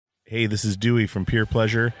Hey, this is Dewey from Pure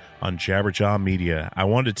Pleasure on Jabberjaw Media. I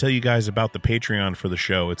wanted to tell you guys about the Patreon for the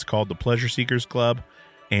show. It's called the Pleasure Seekers Club,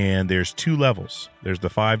 and there's two levels. There's the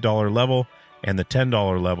 $5 level and the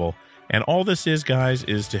 $10 level. And all this is, guys,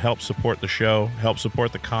 is to help support the show, help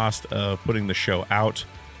support the cost of putting the show out.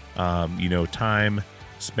 Time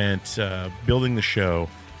spent building the show,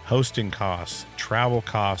 hosting costs, travel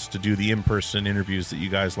costs to do the in-person interviews that you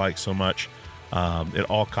guys like so much. It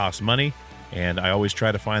all costs money. And I always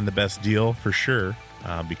try to find the best deal for sure,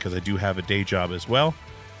 because I do have a day job as well.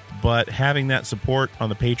 But having that support on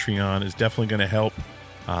the Patreon is definitely going to help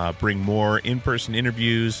bring more in-person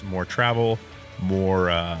interviews, more travel, more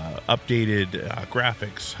updated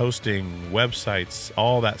graphics, hosting, websites,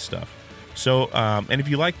 all that stuff. So, and if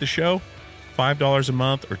you like the show, $5 a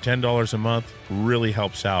month or $10 a month really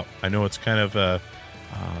helps out. I know it's kind of an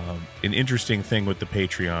interesting thing with the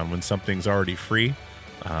Patreon when something's already free.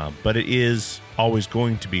 But it is always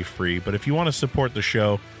going to be free. But if you want to support the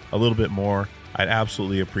show a little bit more, I'd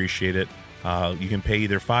absolutely appreciate it. You can pay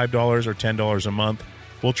either $5 or $10 a month.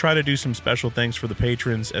 We'll try to do some special things for the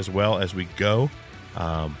patrons as well as we go.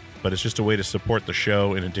 But it's just a way to support the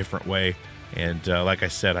show in a different way. And like I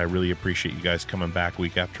said, I really appreciate you guys coming back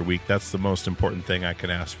week after week. That's the most important thing I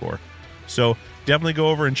can ask for. So definitely go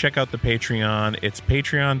over and check out the Patreon. It's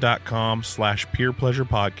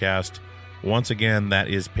patreon.com/purepleasurepodcast. Once again, that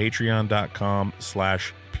is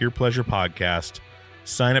patreon.com/purepleasurepodcast.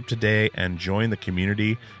 Sign up today and join the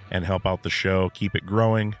community and help out the show. Keep it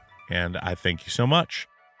growing. And I thank you so much.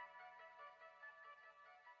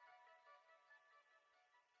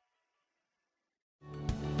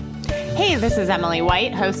 Hey, this is Emily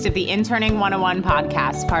White, host of the Interning 101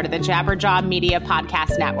 podcast, part of the Jabberjaw Media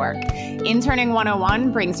Podcast Network. Interning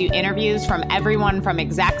 101 brings you interviews from everyone from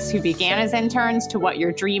execs who began as interns to what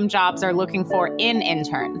your dream jobs are looking for in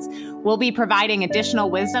interns. We'll be providing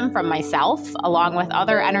additional wisdom from myself, along with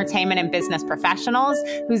other entertainment and business professionals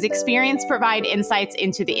whose experience provide insights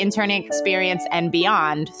into the interning experience and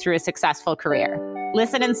beyond through a successful career.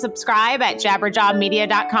 Listen and subscribe at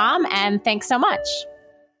jabberjawmedia.com, and thanks so much.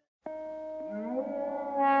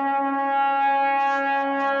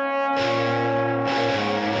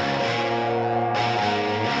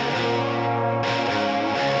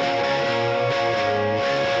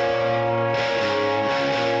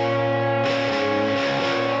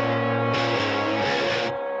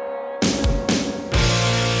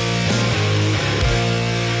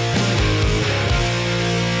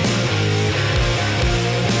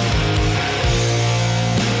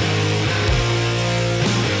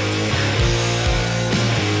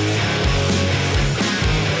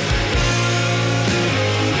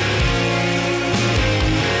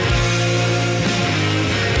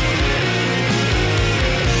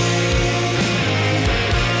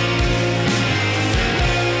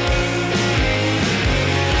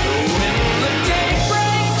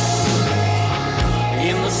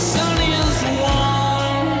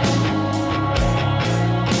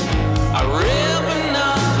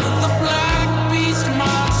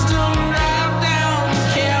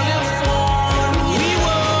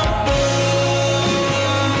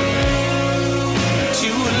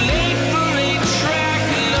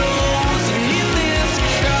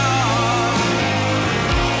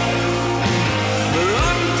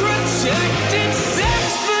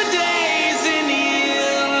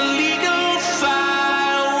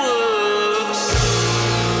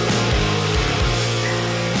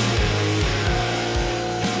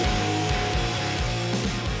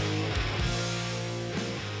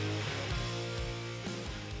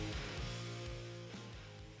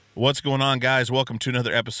 What's going on, guys? Welcome to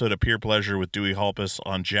another episode of Pure Pleasure with Dewey Halpus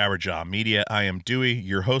on Jabberjaw Media. I am Dewey,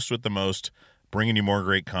 your host with the most, bringing you more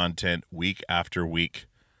great content week after week.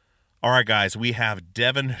 All right, guys, we have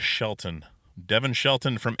Devin Shelton. Devin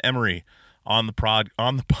Shelton from Emery on the podcast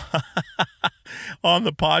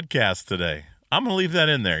today. I'm going to leave that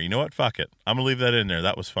in there. You know what? Fuck it. I'm going to leave that in there.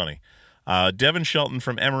 That was funny. Devin Shelton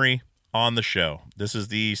from Emery on the show. This is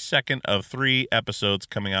the second of 3 episodes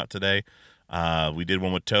coming out today. We did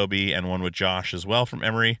one with Toby and one with Josh as well from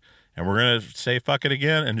Emery, and we're going to say fuck it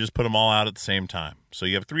again and just put them all out at the same time. So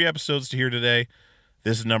you have 3 episodes to hear today.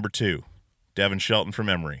 This is number 2, Devin Shelton from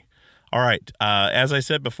Emery. All right, as I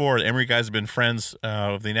said before, the Emery guys have been friends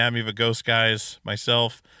of the Anatomy of a Ghost guys,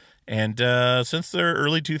 myself, and since the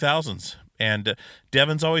early 2000s. And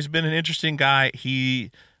Devin's always been an interesting guy.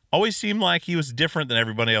 He always seemed like he was different than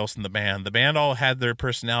everybody else in the band. The band all had their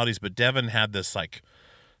personalities, but Devin had this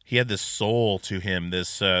he had this soul to him,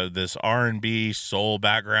 this R&B soul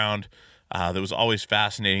background that was always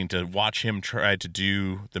fascinating to watch him try to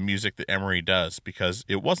do the music that Emery does, because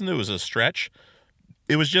it was a stretch,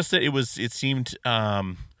 it was just that it seemed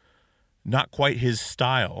not quite his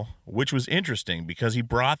style, which was interesting because he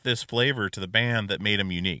brought this flavor to the band that made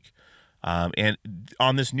him unique. And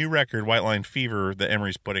on this new record, White Line Fever, that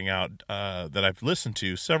Emery's putting out, that I've listened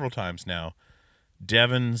to several times now,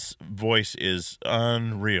 Devin's voice is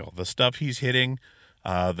unreal. The stuff he's hitting,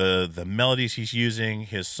 the melodies he's using,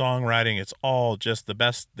 his songwriting, it's all just the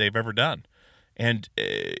best they've ever done. And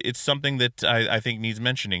it's something that I think needs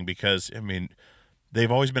mentioning because, I mean,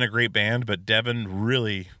 they've always been a great band, but Devin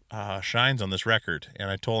really shines on this record.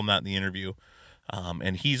 And I told him that in the interview.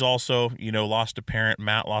 And he's also, lost a parent.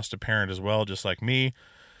 Matt lost a parent as well, just like me.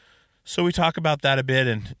 So we talk about that a bit,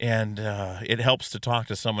 and it helps to talk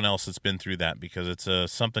to someone else that's been through that because it's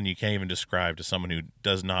something you can't even describe to someone who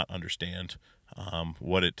does not understand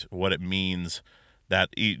what it means,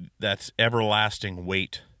 that's everlasting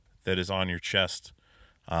weight that is on your chest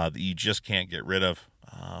that you just can't get rid of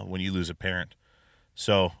when you lose a parent.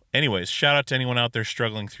 So, anyways, shout out to anyone out there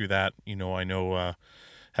struggling through that. I know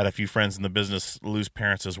had a few friends in the business lose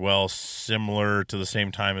parents as well, similar to the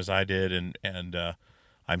same time as I did, and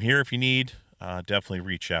I'm here if you need. Definitely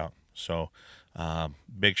reach out. So,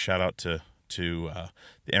 big shout out to the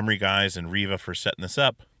Emery guys and Riva for setting this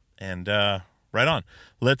up. And right on.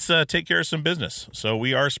 Let's take care of some business. So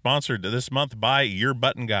we are sponsored this month by Your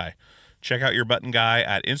Button Guy. Check out Your Button Guy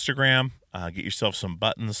at Instagram. Get yourself some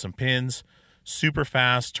buttons, some pins. Super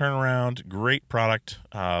fast turnaround, great product,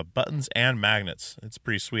 buttons and magnets. It's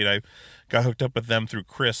pretty sweet. I got hooked up with them through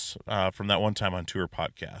Chris from that One Time on Tour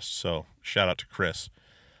podcast. So shout out to Chris.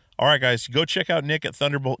 All right, guys, go check out Nick at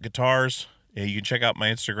Thunderbolt Guitars. You can check out my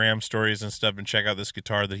Instagram stories and stuff and check out this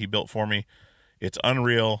guitar that he built for me. It's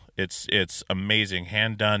unreal. It's amazing.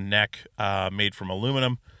 Hand done neck, made from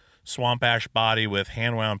aluminum, swamp ash body with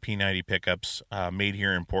hand wound P90 pickups, made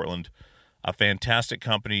here in Portland. A fantastic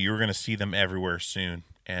company. You're going to see them everywhere soon.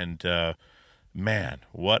 And man,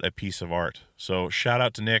 what a piece of art. So shout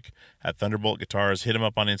out to Nick at Thunderbolt Guitars. Hit him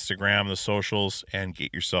up on Instagram, the socials, and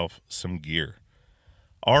get yourself some gear.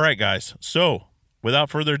 All right, guys. So without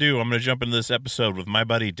further ado, I'm going to jump into this episode with my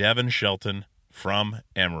buddy Devin Shelton from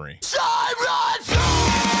Emery.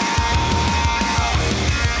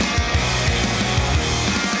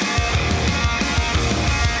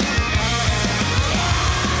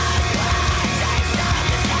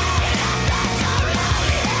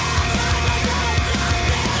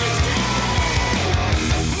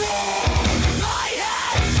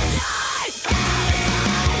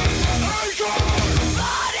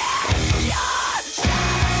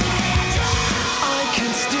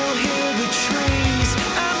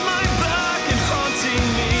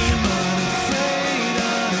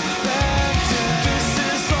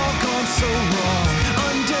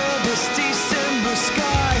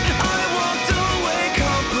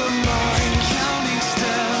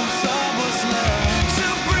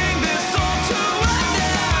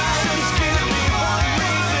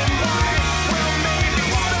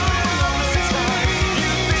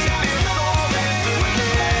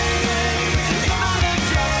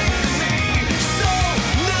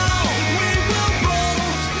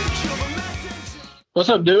 What's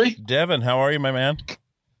up, Dewey? Devin, how are you, my man?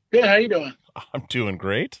 Good. How you doing? I'm doing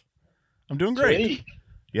great. Sweet.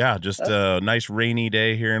 Yeah, just a nice rainy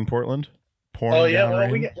day here in Portland. Pouring down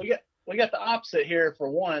rain. we got the opposite here for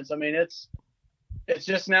once. I mean, it's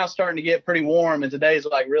just now starting to get pretty warm, and today's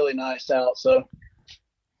like really nice out. So,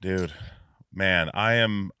 dude, man,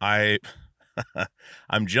 I'm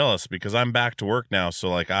jealous because I'm back to work now. So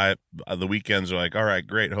like the weekends are like, all right,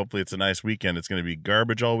 great. Hopefully it's a nice weekend. It's going to be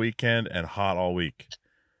garbage all weekend and hot all week.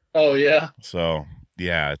 Oh yeah. So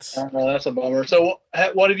yeah, it's. That's a bummer. So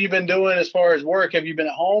what have you been doing as far as work? Have you been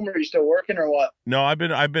at home or are you still working or what? No, I've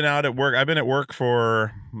been out at work. I've been at work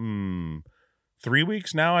for 3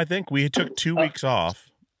 weeks now. I think we took 2 weeks off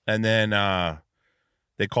and then,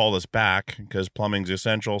 they called us back because plumbing's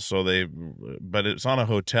essential. But it's on a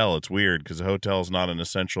hotel. It's weird because the hotel is not an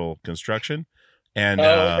essential construction. And,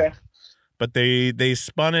 okay. But they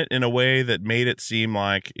spun it in a way that made it seem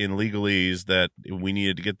like in legalese that we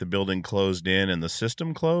needed to get the building closed in and the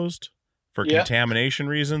system closed for contamination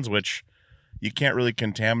reasons, which you can't really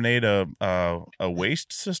contaminate a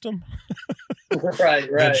waste system. Right.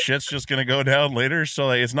 That shit's just going to go down later. So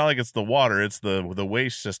like, it's not like it's the water, it's the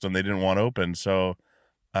waste system they didn't want open. So,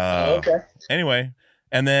 okay. Anyway,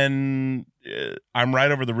 and then I'm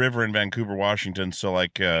right over the river in Vancouver, Washington. So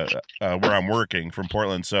like where I'm working from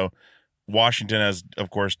Portland. So Washington has, of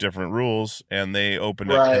course, different rules, and they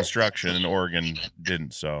opened up construction, and Oregon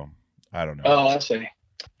didn't. So I don't know. Oh, I see.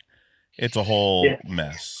 It's a whole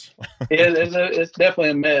mess. It's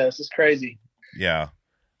definitely a mess. It's crazy. Yeah.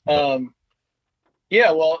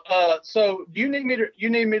 Yeah. Well, so do you need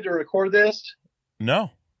me to record this? No.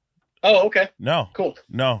 Oh, okay. No. Cool.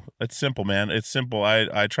 No. It's simple, man. It's simple.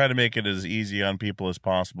 I try to make it as easy on people as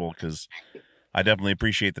possible because I definitely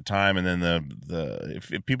appreciate the time. And then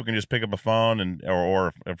if people can just pick up a phone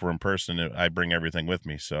or if we're in person, I bring everything with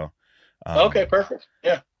me. So. Okay. Perfect.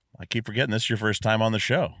 Yeah. I keep forgetting this is your first time on the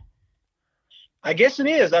show. I guess it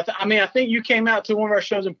is. I mean, I think you came out to one of our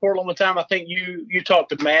shows in Portland one time. I think you talked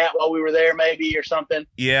to Matt while we were there, maybe, or something.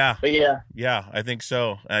 Yeah. But yeah, I think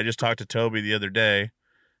so. I just talked to Toby the other day,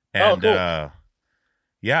 and cool.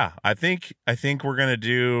 yeah, I think we're gonna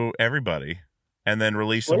do everybody, and then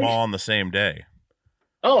release them all on the same day.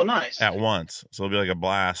 Oh, nice. At once, so it'll be like a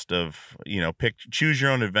blast of choose your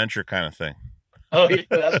own adventure kind of thing. Oh, yeah,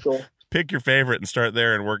 that's cool. Pick your favorite and start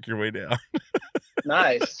there and work your way down.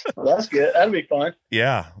 Nice. Well, that's good. That'll be fun.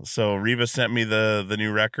 Yeah. So Riva sent me the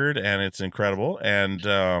new record, and it's incredible. And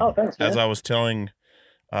thanks, man. as I was telling,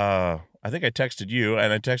 I think I texted you,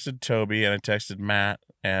 and I texted Toby, and I texted Matt,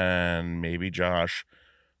 and maybe Josh,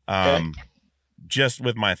 just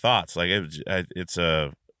with my thoughts. Like it's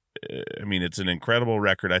an incredible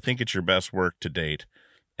record. I think it's your best work to date.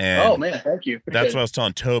 And man, thank you. Appreciate that's what I was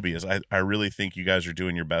telling Toby is I really think you guys are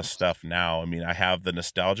doing your best stuff now. I mean, I have the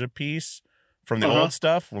nostalgia piece from the old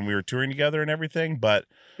stuff when we were touring together and everything, but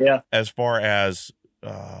as far as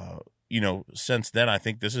since then, I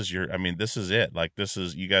think this is this is it. Like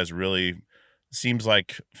you guys really seems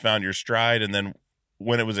like found your stride. And then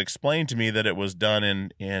when it was explained to me that it was done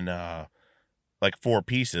in like 4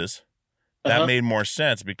 pieces, that made more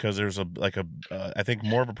sense because there's I think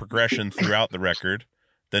more of a progression throughout the record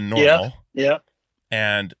than normal. Yeah.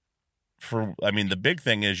 And the big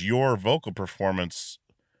thing is your vocal performance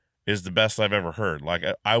is the best I've ever heard. Like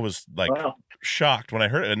I was like shocked when I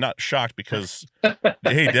heard it, and not shocked because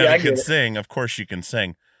hey, Devin can sing. Of course you can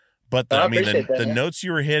sing. But the notes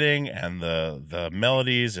you were hitting and the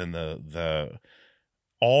melodies and the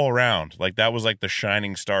all around, like that was like the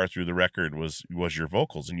shining star through the record was your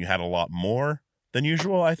vocals, and you had a lot more than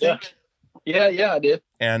usual, I think. Yeah, I did.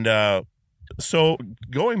 And so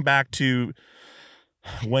going back to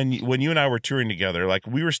when you and I were touring together, like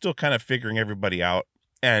we were still kind of figuring everybody out,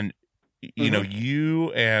 and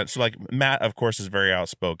you and so like Matt, of course, is very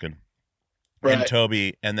outspoken, and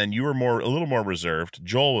Toby, and then you were a little more reserved.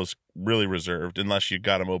 Joel was really reserved unless you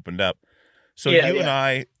got him opened up. So you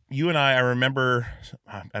and I remember,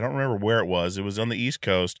 I don't remember where it was. It was on the East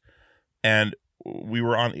Coast, and we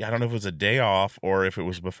were on, I don't know if it was a day off or if it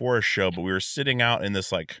was before a show, but we were sitting out in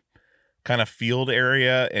this like kind of field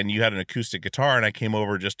area, and you had an acoustic guitar, and I came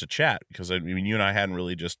over just to chat because you and I hadn't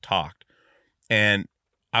really just talked, and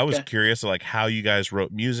I was curious like how you guys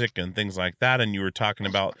wrote music and things like that. And you were talking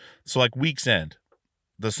about, so like Week's End,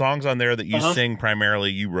 the songs on there that you sing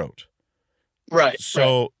primarily you wrote. Right.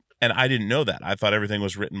 So, and I didn't know that. I thought everything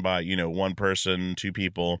was written by, one person, 2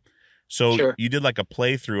 people. So you did like a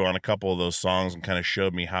playthrough on a couple of those songs and kind of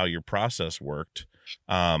showed me how your process worked.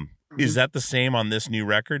 Is that the same on this new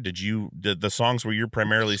record? Did the songs where you're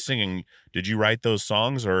primarily singing, did you write those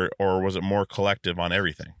songs or was it more collective on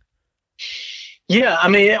everything? Yeah, I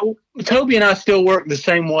mean, Toby and I still work the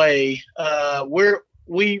same way.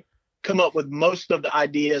 We come up with most of the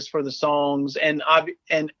ideas for the songs, and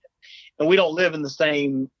we don't live in the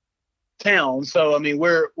same town, so I mean,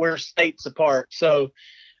 we're states apart. So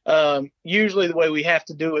usually the way we have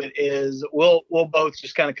to do it is we'll both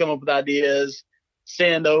just kind of come up with ideas,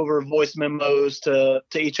 send over voice memos to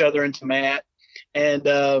each other and to Matt, and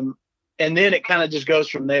then it kind of just goes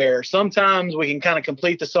from there. Sometimes we can kind of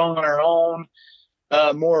complete the song on our own.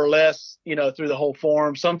 More or less, through the whole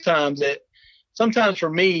form. Sometimes for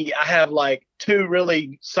me, I have like 2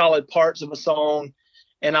 really solid parts of a song,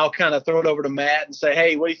 and I'll kind of throw it over to Matt and say,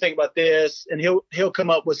 "Hey, what do you think about this?" And he'll come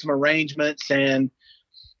up with some arrangements and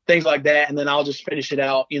things like that, and then I'll just finish it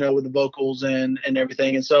out, with the vocals and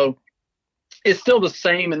everything. And so it's still the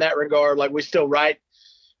same in that regard. Like we still write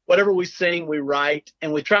whatever we sing, we write,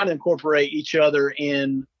 and we try to incorporate each other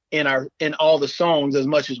in all the songs as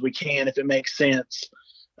much as we can, if it makes sense.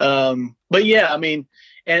 But yeah, I mean,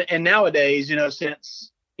 and nowadays,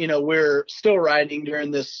 since, we're still writing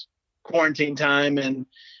during this quarantine time and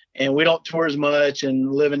we don't tour as much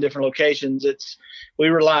and live in different locations, we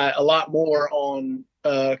rely a lot more on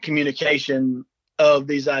communication of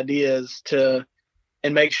these ideas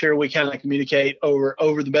and make sure we kind of communicate over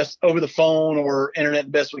the phone or internet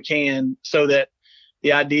the best we can, so that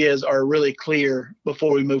the ideas are really clear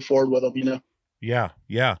before we move forward with them, Yeah.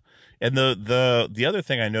 And the other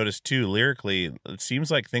thing I noticed too, lyrically, it seems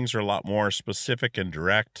like things are a lot more specific and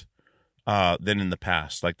direct than in the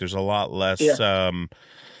past. Like there's a lot less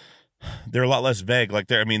they're a lot less vague. Like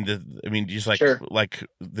just like Sure. like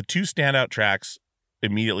the two standout tracks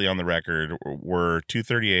immediately on the record were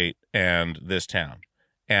 238 and This Town.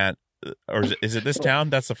 And or is it This Town?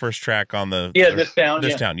 That's the first track on the This Town.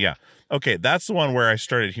 This Town, yeah. Okay, that's the one where I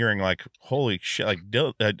started hearing like, holy shit, like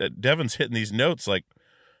Devin's hitting these notes, like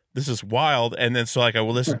this is wild. And then so like I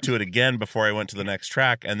will listen to it again before I went to the next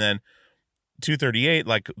track, and then 238,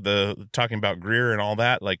 like the talking about Greer and all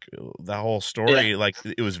that, like the whole story, like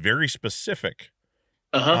it was very specific,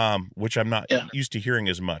 which I'm not used to hearing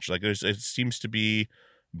as much. Like it seems to be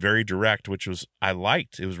very direct, which was I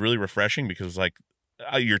liked. It was really refreshing because it's like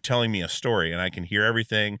you're telling me a story and I can hear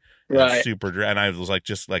everything. Right. Super, and I was like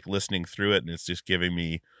just like listening through it, and it's just giving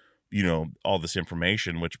me, all this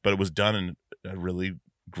information. But it was done in a really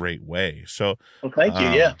great way. So, well, thank you.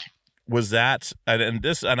 Yeah. Was that and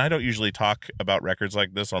I don't usually talk about records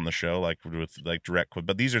like this on the show, like with like direct,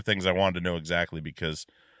 but these are things I wanted to know exactly because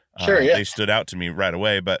they stood out to me right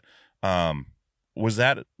away. But was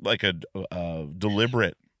that like a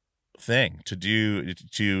deliberate thing to do?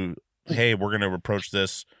 Hey, we're going to approach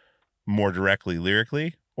this more directly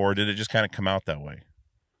lyrically, or did it just kind of come out that way?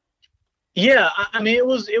 Yeah, I mean, it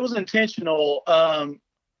was intentional.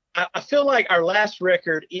 I feel like our last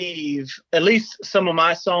record, Eve, at least some of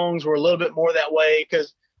my songs were a little bit more that way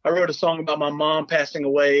because I wrote a song about my mom passing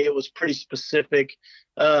away. It was pretty specific.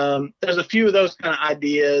 There's a few of those kind of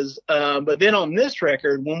ideas. But then on this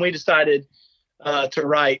record, when we decided to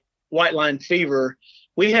write White Line Fever,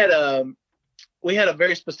 we had a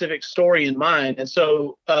very specific story in mind. And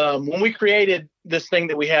so when we created this thing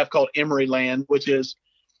that we have called Emery Land, which is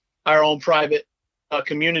our own private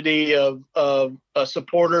community of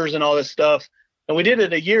supporters and all this stuff. And we did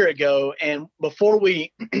it a year ago. And before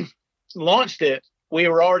we launched it, we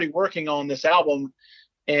were already working on this album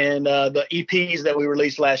and the EPs that we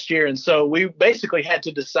released last year. And so we basically had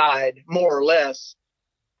to decide more or less,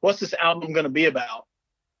 what's this album going to be about?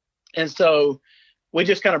 And so we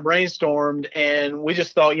just kind of brainstormed and we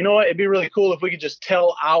just thought, you know what, it'd be really cool if we could just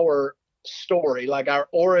tell our story, like our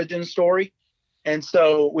origin story. And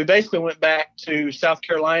so we basically went back to South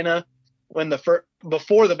Carolina when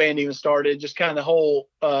before the band even started, just kind of the whole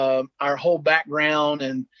our whole background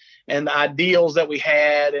and the ideals that we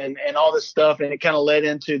had and all this stuff. And it kind of led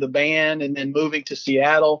into the band and then moving to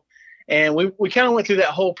Seattle. And we kind of went through that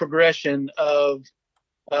whole progression of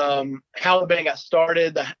how the band got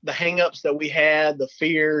started, the hangups that we had, the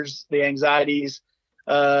fears, the anxieties,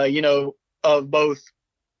 of both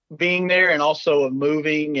being there and also of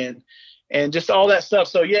moving and just all that stuff.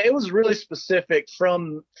 So yeah, it was really specific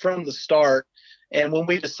from the start. And when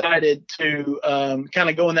we decided to kind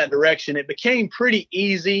of go in that direction, it became pretty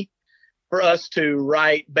easy for us to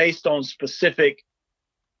write based on specific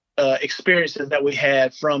experiences that we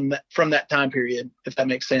had from that time period, if that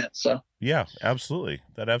makes sense. So yeah, absolutely.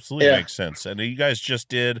 That absolutely makes sense. And you guys just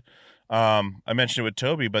did, I mentioned it with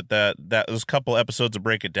Toby, but that was a couple episodes of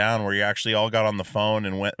Break It Down where you actually all got on the phone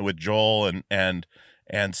and went with Joel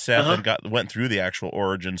and Seth and went through the actual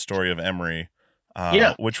origin story of Emery,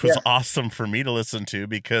 which was awesome for me to listen to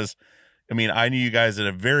because, I mean, I knew you guys at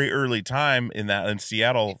a very early time in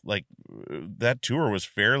Seattle. Like that tour was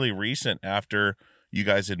fairly recent after you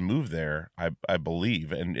guys had moved there, I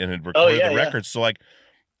believe, and had recorded the records. So like,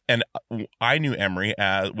 and I knew Emery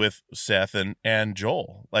with Seth and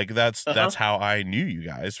Joel. Like that's how I knew you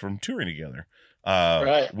guys from touring together.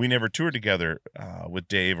 Right. We never toured together with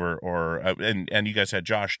Dave or and you guys had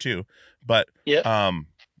Josh too, but it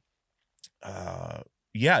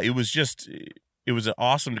was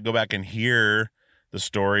awesome to go back and hear the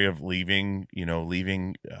story of leaving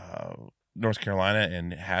North Carolina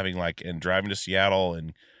and having and driving to Seattle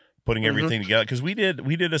and putting everything together, because we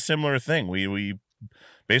did a similar thing. We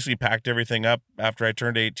basically packed everything up after I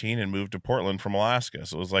turned 18 and moved to Portland from Alaska.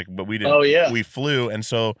 So it was like, but we didn't. We flew, and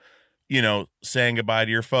so saying goodbye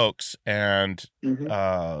to your folks and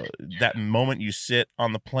that moment you sit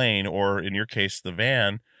on the plane, or in your case the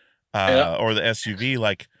van or the SUV,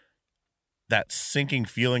 like that sinking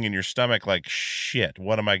feeling in your stomach, like shit,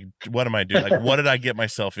 what am I doing? Like what did I get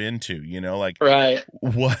myself into?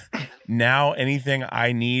 What now? Anything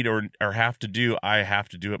I need or have to do, I have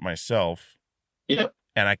to do it myself. Yep.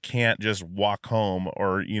 And I can't just walk home,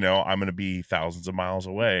 or I'm going to be thousands of miles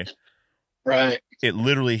away. Right. It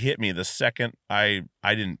literally hit me the second I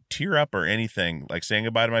didn't tear up or anything, like saying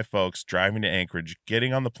goodbye to my folks, driving to Anchorage,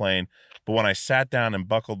 getting on the plane. But when I sat down and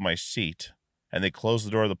buckled my seat and they closed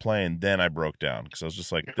the door of the plane, then I broke down, because I was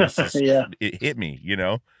just like, this is, it hit me,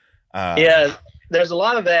 There's a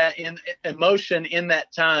lot of that in emotion in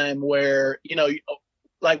that time where,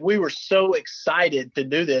 like we were so excited to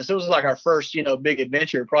do this. It was like our first, big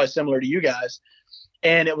adventure, probably similar to you guys.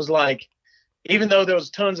 And it was like, even though there was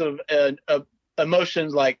tons of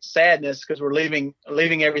emotions like sadness because we're leaving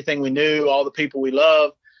everything we knew, all the people we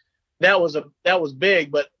love, that was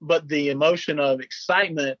big. But the emotion of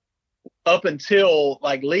excitement up until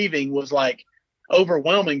like leaving was like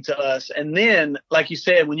overwhelming to us. And then, like you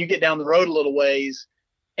said, when you get down the road a little ways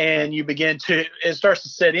and you begin to, it starts to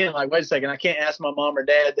set in like, wait a second, I can't ask my mom or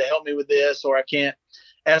dad to help me with this, or I can't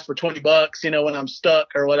ask for $20, when I'm stuck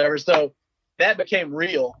or whatever. So that became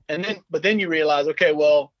real. But then you realize, okay,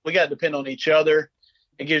 well, we got to depend on each other.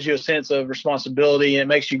 It gives you a sense of responsibility and it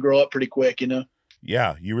makes you grow up pretty quick,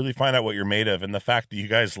 Yeah, you really find out what you're made of, and the fact that you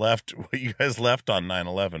guys left what you guys left on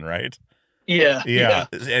 9/11, right? Yeah.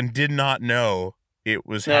 And did not know it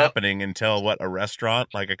was happening until a restaurant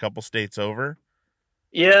like a couple states over.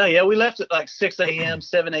 Yeah, we left at like 6 a.m.,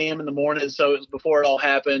 7 a.m. in the morning, so it was before it all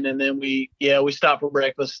happened. And then we stopped for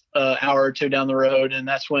breakfast hour or two down the road, and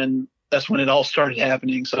that's when it all started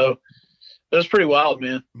happening. So it was pretty wild,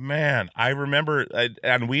 man. Man, I remember,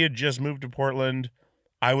 and we had just moved to Portland.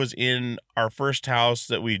 I was in our first house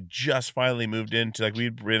that we just finally moved into. Like,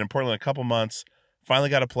 we'd been in Portland a couple months, finally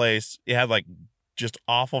got a place. It had like just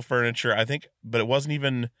awful furniture, I think, but there wasn't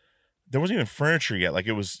even furniture yet. Like,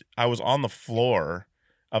 I was on the floor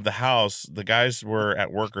of the house. The guys were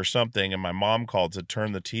at work or something, and my mom called to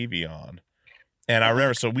turn the TV on. And I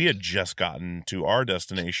remember, so we had just gotten to our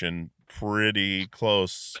destination pretty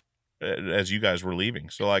close as you guys were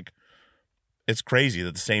leaving. So like, it's crazy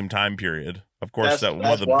that the same time period, of course, that one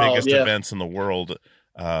of the biggest events in the world,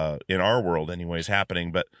 in our world anyways,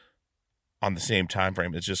 happening, but on the same time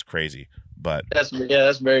frame, it's just crazy. But that's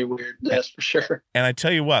very weird. That's for sure. And I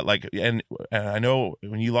tell you what, like, and I know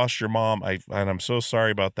when you lost your mom, and I'm so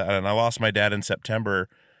sorry about that. And I lost my dad in September,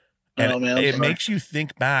 and it makes you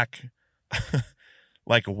think back.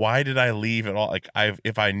 Like, why did I leave at all? Like,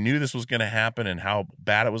 if I knew this was going to happen and how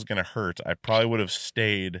bad it was going to hurt, I probably would have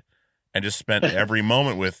stayed and just spent every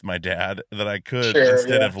moment with my dad that I could,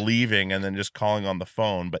 instead of leaving and then just calling on the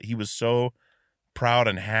phone. But he was so proud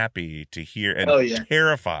and happy to hear, and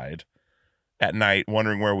terrified at night,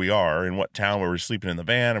 wondering where we are, in what town. Were we sleeping in the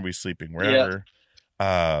van? Are we sleeping wherever?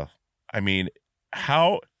 I mean,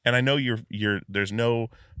 how? And I know there's no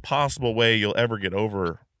possible way you'll ever get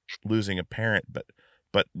over losing a parent, but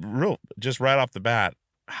just right off the bat,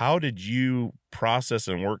 how did you process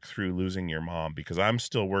and work through losing your mom? Because I'm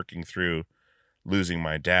still working through losing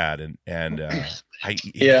my dad, and I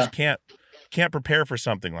just can't prepare for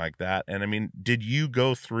something like that. And I mean, did you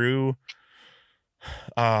go through,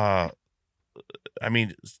 I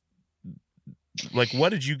mean, like, what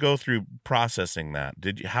did you go through processing that?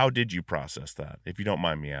 How did you process that, if you don't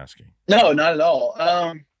mind me asking? No, not at all.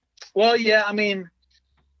 Well, yeah, I mean,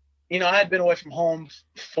 I had been away from home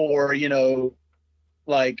for,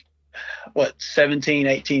 like, 17,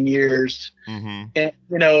 18 years, and,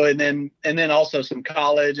 and then also some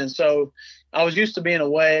college. And so I was used to being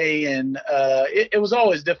away, and it was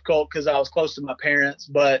always difficult because I was close to my parents,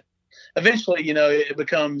 but eventually, it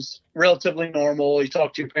becomes relatively normal. You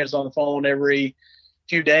talk to your parents on the phone every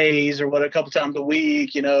few days or a couple times a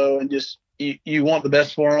week, and just, you want the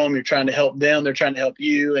best for them. You're trying to help them. They're trying to help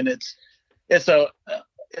you. And it's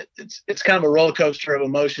kind of a roller coaster of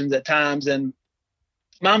emotions at times. And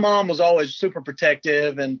my mom was always super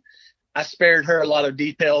protective, and I spared her a lot of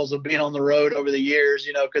details of being on the road over the years,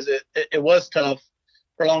 because it was tough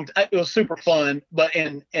for a long time. It was super fun, but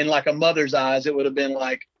in like a mother's eyes, it would have been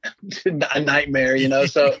like a nightmare,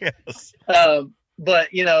 so, Yes. but,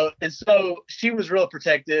 and so she was real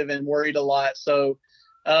protective and worried a lot. So,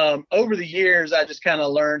 over the years, I just kind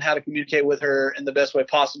of learned how to communicate with her in the best way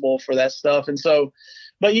possible for that stuff. And so,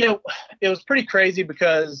 but, it was pretty crazy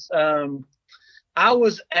because, I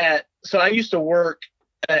used to work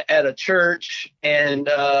at a church, and,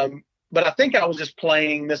 but I think I was just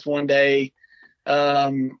playing this one day,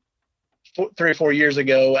 3 or 4 years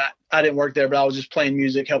ago. I didn't work there, but I was just playing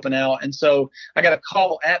music, helping out. And so I got a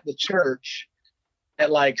call at the church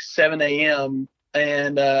at like 7 a.m.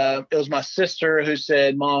 And it was my sister who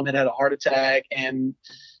said Mom had a heart attack, and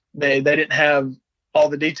they didn't have all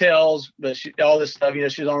the details, but all this stuff,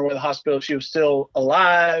 she was on her way to the hospital. She was still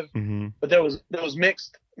alive, but there was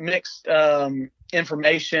mixed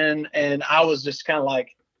information. And I was just kind of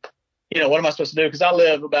like, what am I supposed to do? Because I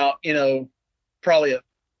live about, probably a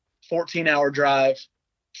 14-hour drive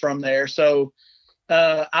from there. So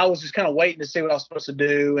I was just kind of waiting to see what I was supposed to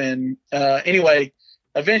do. And anyway,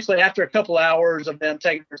 eventually, after a couple hours of them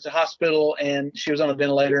taking her to the hospital, and she was on a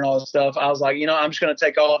ventilator and all this stuff, I was like, I'm just going to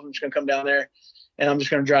take off. I'm just going to come down there and I'm just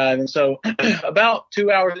going to drive. And so about 2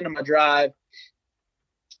 hours into my drive,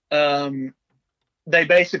 they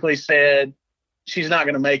basically said, she's not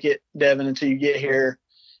going to make it, Devin, until you get here.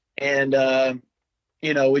 And,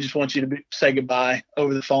 we just want you to say goodbye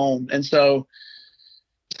over the phone. And so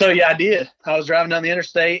yeah, I did. I was driving down the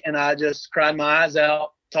interstate and I just cried my eyes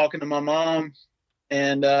out talking to my mom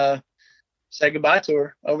and said goodbye to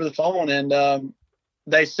her over the phone. And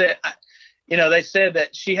they said that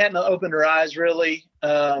she hadn't opened her eyes really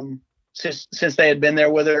since they had been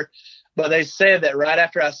there with her. But they said that right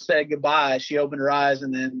after I said goodbye, she opened her eyes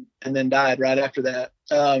and then died right after that.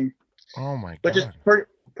 Oh my God. Which is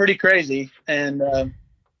pretty crazy. And and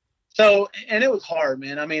it was hard,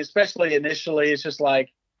 man. I mean, especially initially, it's just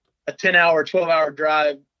like a 10-hour, 12-hour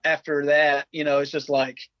drive after that. It's just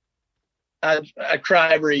like I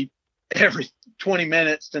cry every 20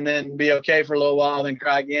 minutes and then be okay for a little while, then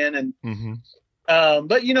cry again. And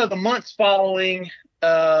but the months following,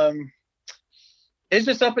 it's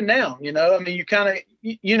just up and down, I mean, you kind of,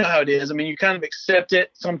 how it is. I mean, you kind of accept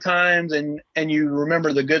it sometimes and you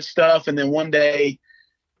remember the good stuff. And then one day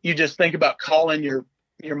you just think about calling your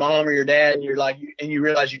mom or your dad and you're like, and you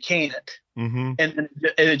realize you can't. And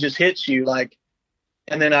it just hits you like,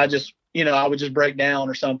 and then I just, I would just break down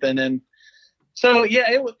or something. And so, yeah,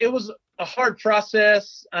 it was a hard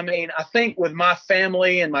process. I mean, I think with my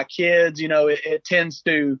family and my kids, it tends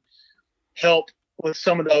to help with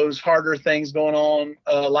some of those harder things going on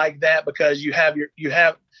like that, because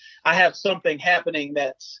I have something happening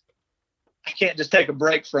I can't just take a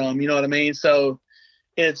break from, you know what I mean? So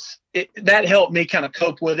that helped me kind of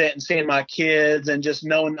cope with it, and seeing my kids and just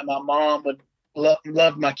knowing that my mom would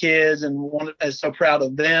love my kids and is so proud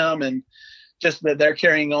of them, and just that they're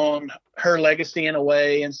carrying on her legacy in a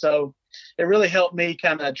way. And so it really helped me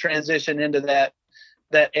kind of transition into that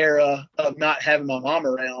era of not having my mom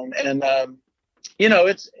around. And,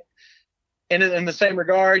 it's in the same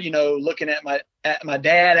regard, looking at my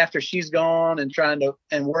dad after she's gone and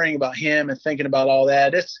and worrying about him and thinking about all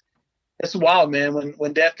that. It's wild, man.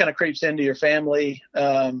 When death kind of creeps into your family,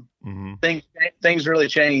 things really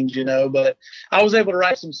change, but I was able to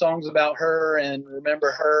write some songs about her and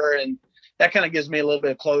remember her, and that kind of gives me a little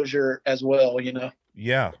bit of closure as well,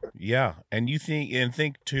 Yeah. Yeah. And you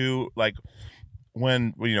think too, like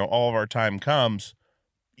when, all of our time comes,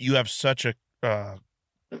 you have such a,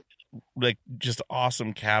 like just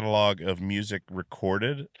awesome catalog of music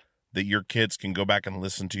recorded that your kids can go back and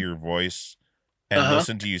listen to your voice and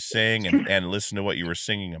listen to you sing and listen to what you were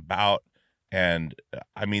singing about. And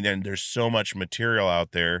I mean, then there's so much material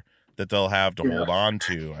out there that they'll have to hold on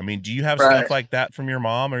to. I mean, do you have stuff like that from your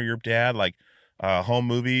mom or your dad, like home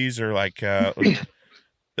movies, or like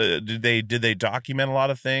did they document a lot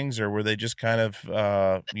of things, or were they just kind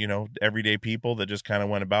of everyday people that just kind of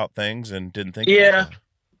went about things and didn't think about that?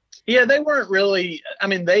 Yeah, they weren't really, I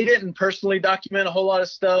mean, they didn't personally document a whole lot of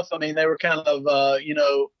stuff. I mean, they were kind of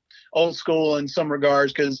old school in some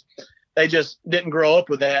regards, because they just didn't grow up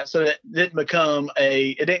with that. So it didn't become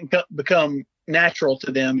natural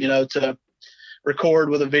to them, to record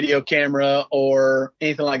with a video camera or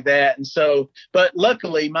anything like that. And so, but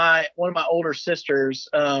luckily one of my older sisters,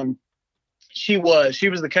 she was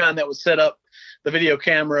the kind that would set up the video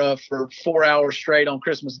camera for 4 hours straight on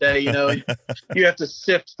Christmas Day. You have to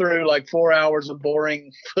sift through like 4 hours of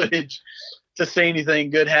boring footage to see anything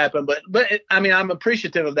good happen. But I mean, I'm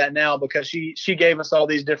appreciative of that now, because she gave us all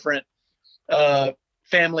these different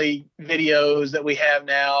family videos that we have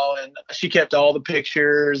now, and she kept all the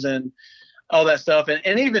pictures and all that stuff.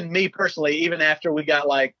 And even me personally, even after we got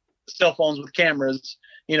like cell phones with cameras,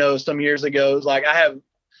 some years ago, like I have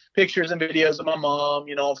pictures and videos of my mom,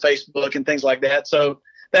 on Facebook and things like that. So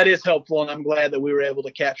that is helpful. And I'm glad that we were able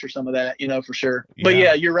to capture some of that, for sure. Yeah. But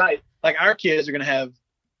yeah, you're right. Like our kids are going to have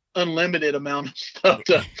unlimited amount of stuff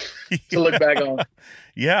to look back on.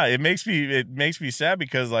 Yeah. It makes me sad,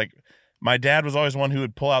 because like my dad was always one who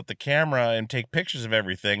would pull out the camera and take pictures of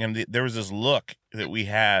everything. And there was this look that we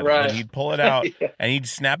had, and he'd pull it out and he'd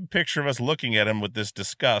snap a picture of us looking at him with this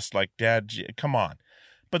disgust, like, Dad, come on.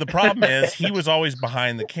 But the problem is he was always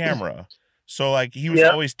behind the camera. So like he was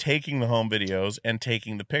always taking the home videos and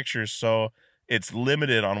taking the pictures. So it's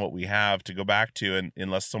limited on what we have to go back to, and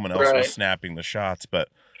unless someone else was snapping the shots. But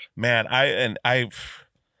man,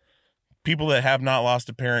 people that have not lost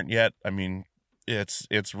a parent yet, I mean, it's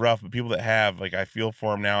rough, but people that have, like, I feel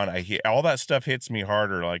for them now, and all that stuff hits me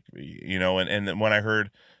harder. Like, and then when I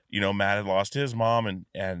heard, Matt had lost his mom, and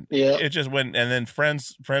it just went, and then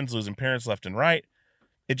friends losing parents left and right.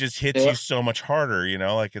 It just hits you so much harder,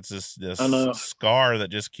 like it's this scar that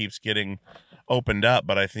just keeps getting opened up.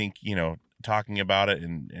 But I think, talking about it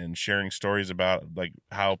and sharing stories about like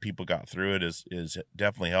how people got through it is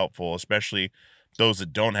definitely helpful, especially those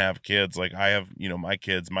that don't have kids. Like I have,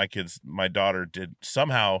 my daughter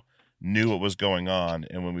knew what was going on.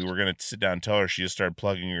 And when we were going to sit down and tell her, she just started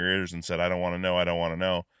plugging her ears and said, I don't want to know. I don't want to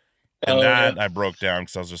know. And I broke down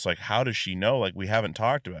because I was just like, how does she know? Like, we haven't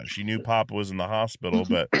talked about it. She knew Papa was in the hospital,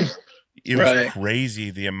 but it was crazy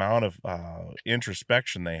the amount of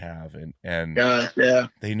introspection they have, and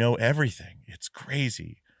they know everything. It's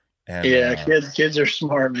crazy. And kids are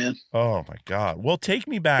smart, man. Oh my God. Well, take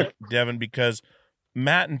me back, Devin, because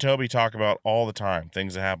Matt and Toby talk about all the time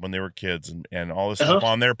things that happened when they were kids and all this stuff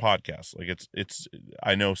on their podcast. Like it's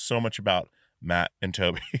I know so much about Matt and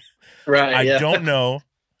Toby. Right. I don't know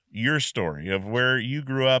your story of where you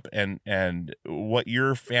grew up and what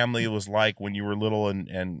your family was like when you were little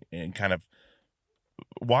and kind of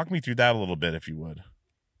walk me through that a little bit, if you would.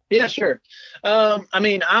 Yeah, sure. I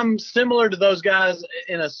mean, I'm similar to those guys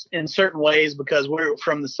in certain ways because we're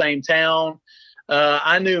from the same town.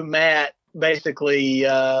 I knew Matt basically,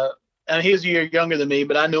 and he was a year younger than me,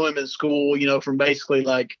 but I knew him in school, from basically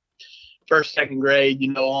like first, second grade,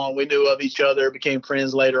 on. We knew of each other, became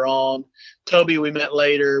friends later on. Toby, we met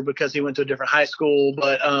later because he went to a different high school,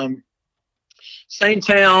 but same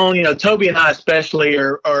town. Toby and I especially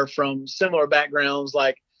are from similar backgrounds.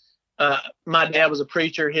 Like my dad was a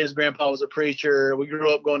preacher, his grandpa was a preacher. We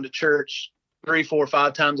grew up going to church 3, 4,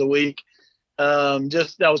 5 times a week.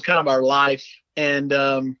 Just that was kind of our life, and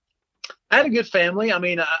I had a good family. I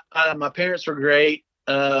mean, my parents were great.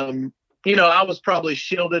 I was probably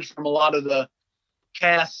shielded from a lot of the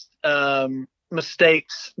past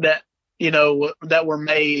mistakes that were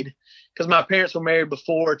made because my parents were married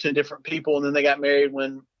before to different people, and then they got married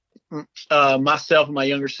when myself and my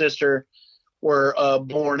younger sister were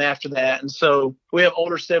born after that. And so we have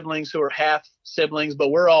older siblings who are half siblings,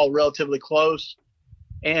 but we're all relatively close.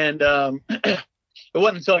 And it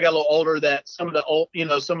wasn't until I got a little older that some of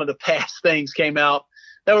the past things came out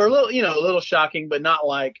that were a little shocking, but not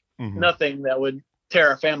like nothing that would tear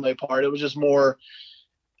our family apart. It was just more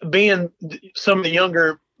being some of the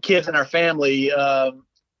younger kids in our family.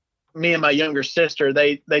 Me and my younger sister,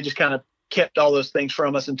 they just kind of kept all those things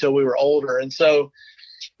from us until we were older. And so,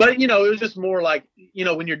 but it was just more like,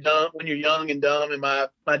 when you're young and dumb. And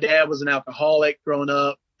my dad was an alcoholic growing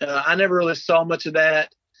up. I never really saw much of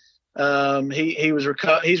that.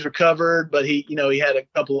 He's recovered, but he had a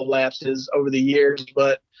couple of lapses over the years.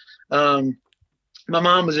 But my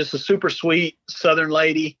mom was just a super sweet Southern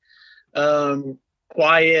lady,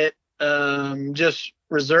 quiet, just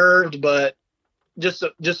reserved, but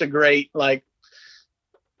just a great, like,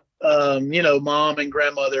 mom and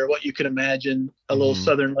grandmother, what you could imagine a little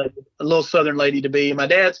Southern lady to be. My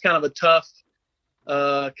dad's kind of a tough,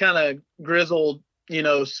 kind of grizzled,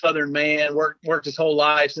 Southern man, worked his whole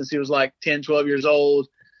life since he was like 10, 12 years old.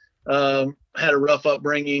 Had a rough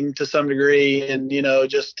upbringing to some degree, and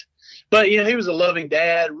but he was a loving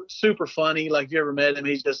dad, super funny. Like, if you ever met him,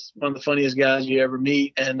 he's just one of the funniest guys you ever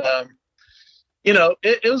meet. And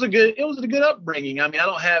it was a good upbringing. I mean, I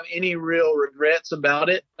don't have any real regrets about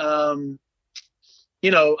it.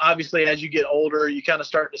 Obviously as you get older, you kind of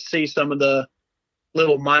start to see some of the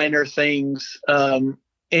little minor things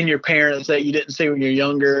in your parents that you didn't see when you're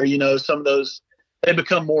younger. Some of those, they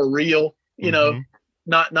become more real,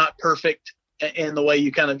 not perfect in the way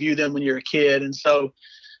you kind of view them when you're a kid. And so,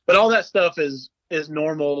 but all that stuff is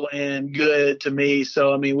normal and good to me.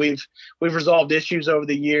 So, I mean, we've resolved issues over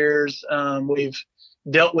the years. We've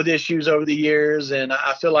dealt with issues over the years, and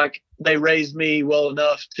I feel like they raised me well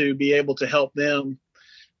enough to be able to help them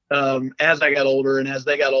as I got older and as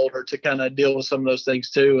they got older to kind of deal with some of those things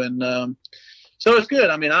too. And so it's good.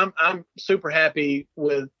 I mean, I'm super happy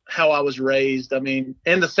with how I was raised. I mean,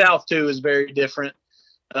 in the South too is very different.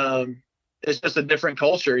 It's just a different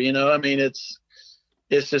culture, I mean, it's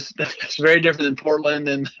very different than Portland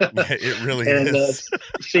and it really is.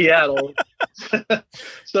 Seattle.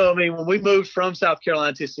 So, I mean, when we moved from South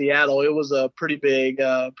Carolina to Seattle, it was a pretty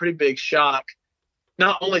big shock,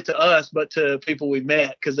 not only to us, but to people we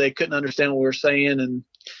met, because they couldn't understand what we were saying.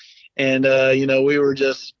 And we were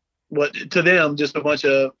just, to them, just a bunch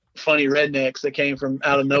of funny rednecks that came from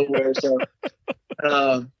out of nowhere. So,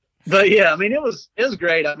 but yeah, I mean, it was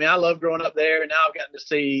great. I mean, I love growing up there, and now I've gotten to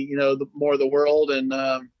see, more of the world, and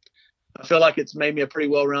I feel like it's made me a pretty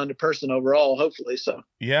well-rounded person overall, hopefully. So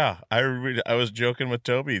yeah, I was joking with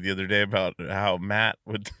Toby the other day about how Matt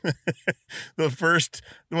would one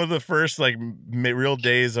of the first like real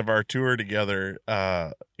days of our tour together.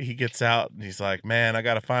 He gets out and he's like, "Man, I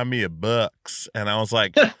got to find me a Bucks," and I was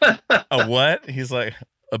like, "A what?" He's like,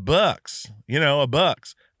 "A Bucks, a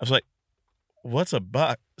Bucks." I was like, what's a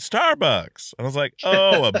buck? Starbucks. And I was like,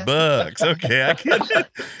 oh, a Bucks. Okay, I get it.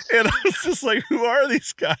 And I was just like, who are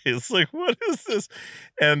these guys? Like, what is this?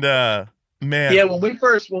 And man, yeah, when we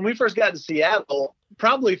first got to Seattle,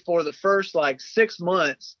 probably for the first like 6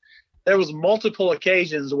 months, there was multiple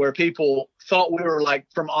occasions where people thought we were like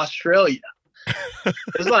from Australia.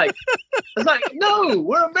 It's like, no,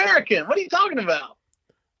 we're American. What are you talking about?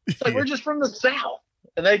 It's like, we're just from the South.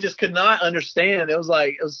 And they just could not understand. It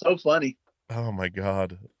was so funny. Oh my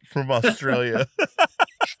God. From Australia.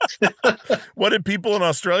 What did people in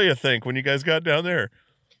Australia think when you guys got down there?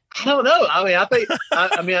 I don't know. I mean, I think,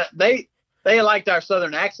 they liked our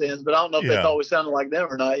Southern accents, but I don't know if they thought we sounded like them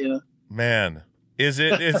or not, Man, is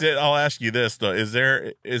it, I'll ask you this though. Is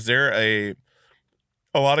there a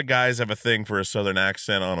lot of guys have a thing for a Southern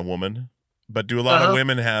accent on a woman, but do a lot of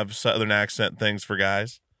women have Southern accent things for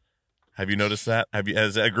guys? Have you noticed that?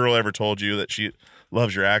 Has a girl ever told you that she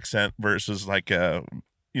loves your accent versus like,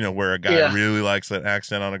 where a guy really likes that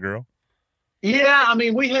accent on a girl? Yeah. I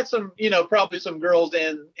mean, we had some, probably some girls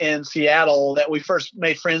in Seattle that we first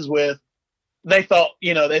made friends with. They thought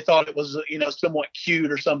it was, somewhat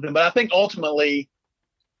cute or something, but I think ultimately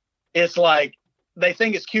it's like, they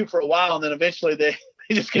think it's cute for a while and then eventually they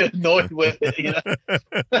just get annoyed with it,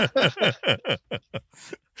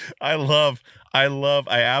 I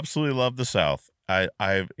absolutely love the South. And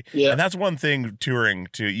that's one thing touring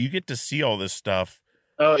too. You get to see all this stuff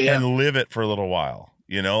and live it for a little while,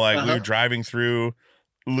 we were driving through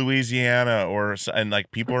Louisiana and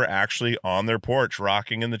like people are actually on their porch,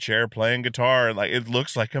 rocking in the chair, playing guitar. And like, it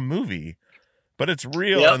looks like a movie, but it's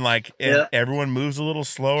real. And like, everyone moves a little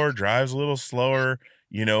slower, drives a little slower.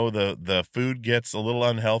 The food gets a little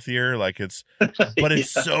unhealthier. Like but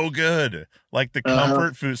it's so good. Like the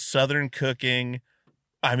comfort food, Southern cooking.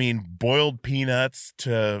 I mean, boiled peanuts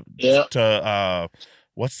to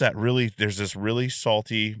what's that really? There's this really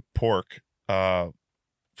salty pork, for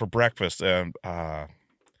breakfast. And,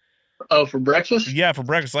 for breakfast? Yeah. For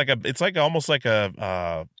breakfast. It's like almost like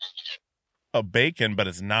a bacon, but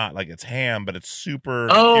it's not. Like it's ham, but it's super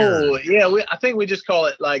cured. Yeah. I think we just call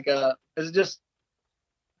it like, it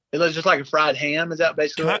looks just like a fried ham. Is that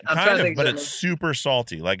basically what I'm trying to think? But it's super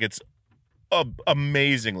salty. Like it's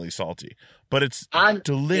amazingly salty, but it's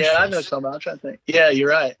delicious. Yeah, I know something. I'm trying to think. Yeah, you're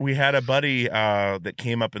right. We had a buddy that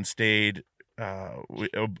came up and stayed.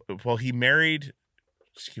 He married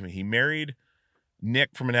Nick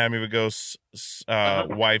from Anatomy of a Ghost's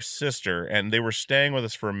wife's sister, and they were staying with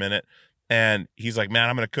us for a minute. And he's like, "Man,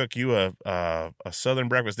 I'm going to cook you a Southern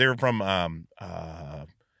breakfast." They were from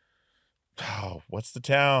what's the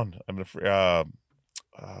town? I'm gonna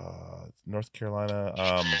North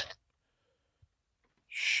Carolina.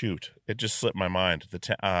 Shoot, it just slipped my mind.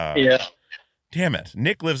 Damn it,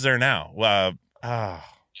 Nick lives there now.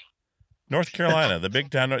 North Carolina, the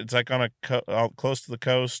big town. It's like on close to the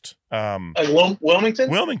coast. Wilmington.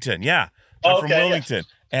 Wilmington, yeah. From Wilmington,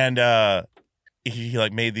 and he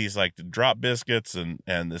like made these like drop biscuits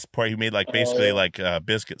and this part. He made like basically like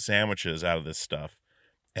biscuit sandwiches out of this stuff.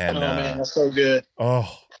 And man, that's so good. I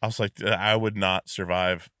was like, I would not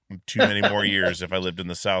survive too many more years if I lived in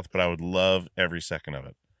the South, but I would love every second of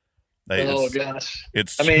it. Gosh.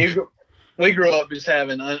 We grew up just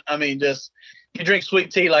having, you drink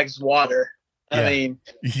sweet tea like it's water. And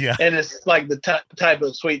it's like the type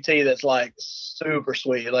of sweet tea that's like super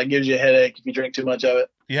sweet. Like gives you a headache if you drink too much of it.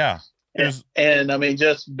 Yeah. Just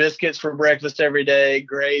biscuits for breakfast every day,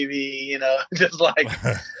 gravy, just like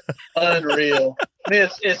unreal. I mean,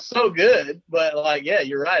 it's so good, but like, yeah,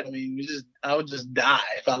 you're right. I mean, I would just die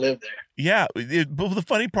if I lived there. Yeah. But the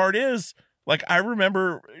funny part is, like, I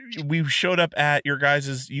remember we showed up at you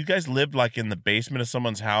guys lived like in the basement of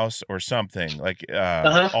someone's house or something, like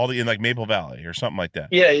in like Maple Valley or something like that.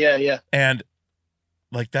 Yeah. And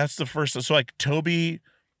like, that's the first, so like Toby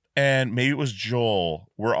and maybe it was Joel,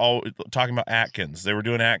 we're all talking about Atkins. They were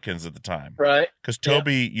doing Atkins at the time. Right. Because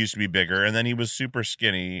Toby used to be bigger and then he was super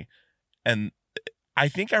skinny. And I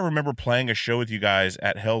think I remember playing a show with you guys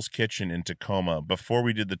at Hell's Kitchen in Tacoma before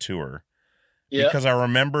we did the tour. Yeah. Because I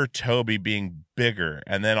remember Toby being bigger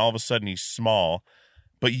and then all of a sudden he's small.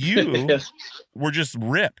 But you were just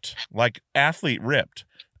ripped, like athlete ripped.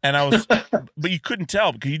 And I was, but you couldn't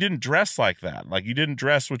tell because you didn't dress like that. Like you didn't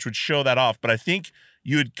dress, which would show that off. But I think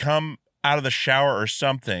you had come out of the shower or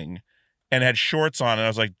something and had shorts on. And I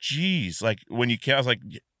was like, geez, like when you came, I was like,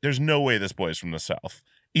 there's no way this boy's from the South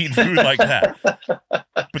eating food like that.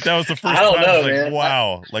 But that was the first time I was like, man.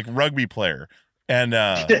 Wow, like rugby player. And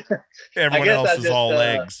everyone else is all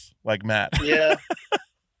legs like Matt. Yeah.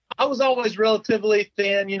 I was always relatively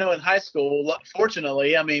thin, in high school,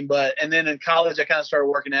 fortunately. And then in college, I kind of started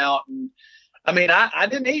working out and I mean, I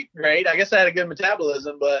didn't eat great. I guess I had a good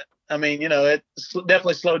metabolism, but I mean, it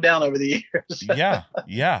definitely slowed down over the years. Yeah.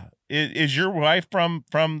 Yeah. Is your wife from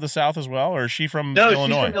the South as well, or is she from No,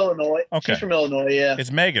 Illinois? she's from Illinois. Okay. She's from Illinois, yeah.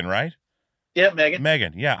 It's Megan, right? Yeah, Megan.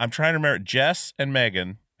 Megan, yeah. I'm trying to remember Jess and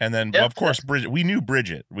Megan, and then of course Bridget. We knew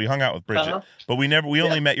Bridget. We hung out with Bridget, but we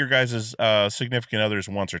only met your guys' significant others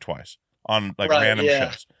once or twice on random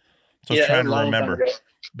shows. So I was trying to remember.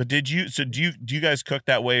 But do you guys cook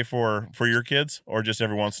that way for your kids, or just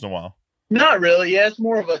every once in a while? Not really. Yeah, it's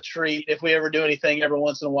more of a treat. If we ever do anything every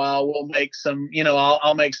once in a while, we'll make some,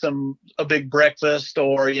 I'll make a big breakfast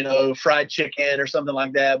or, fried chicken or something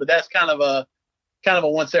like that. But that's kind of a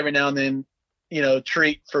once every now and then,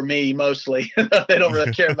 treat for me mostly. They don't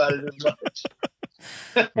really care about it as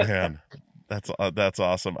much. Man, that's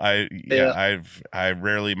awesome. I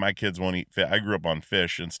rarely, my kids won't eat fish. I grew up on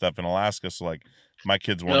fish and stuff in Alaska. So my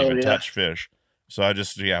kids won't even touch fish. So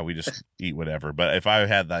we just eat whatever. But if I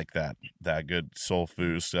had that good soul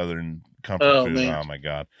food, Southern comfort food, man. Oh my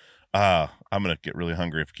God. I'm going to get really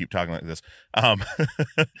hungry if I keep talking like this.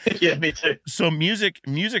 Yeah, me too. So music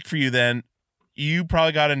for you then, you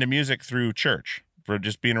probably got into music through church, for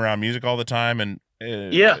just being around music all the time. And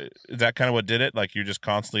is that kind of what did it? Like you're just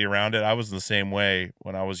constantly around it? I was the same way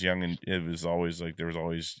when I was young, and it was always there was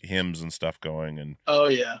always hymns and stuff going. And oh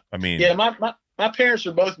yeah. I mean, yeah, my parents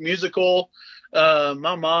are both musical.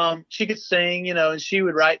 My mom, she could sing, and she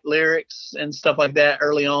would write lyrics and stuff like that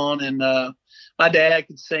early on. And my dad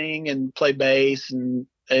could sing and play bass and,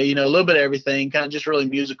 a little bit of everything, kind of just really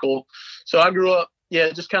musical. So I grew up,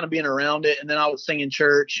 just kind of being around it. And then I would sing in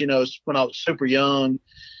church, when I was super young.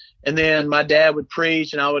 And then my dad would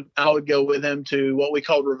preach, and I would go with him to what we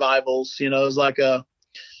called revivals. It was like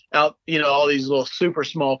all these little super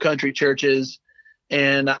small country churches.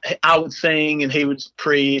 And I would sing and he would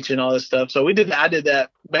preach and all this stuff. So I did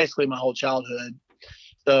that basically my whole childhood.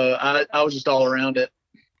 So I was just all around it.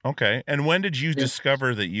 Okay. And when did you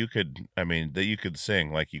discover that you could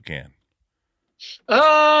sing like you can?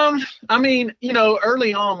 I mean,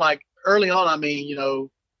 early on, I mean,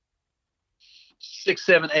 6,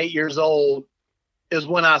 7, 8 years old is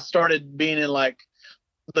when I started being in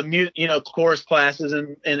the chorus classes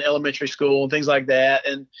in elementary school and things like that.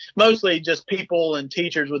 And mostly just people and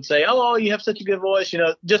teachers would say, oh, you have such a good voice,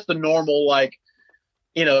 just the normal,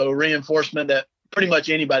 reinforcement that pretty much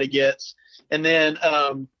anybody gets. And then,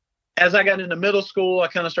 as I got into middle school, I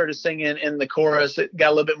kind of started singing in the chorus. It got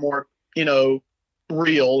a little bit more,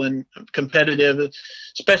 real and competitive,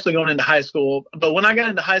 especially going into high school. But when I got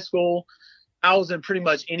into high school, I was in pretty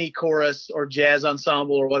much any chorus or jazz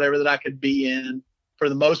ensemble or whatever that I could be in, for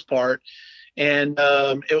the most part. And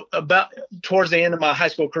about towards the end of my high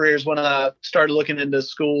school career is when I started looking into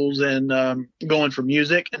schools and going for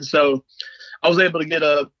music. And so I was able to get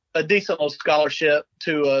a decent little scholarship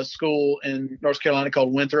to a school in North Carolina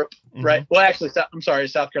called Winthrop, right? Well, actually, I'm sorry,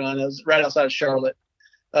 South Carolina. It was right outside of Charlotte,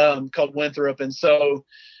 called Winthrop. And so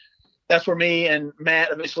that's where me and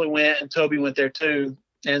Matt eventually went, and Toby went there too.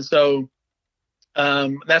 And so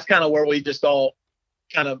that's kind of where we just all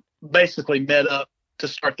kind of basically met up to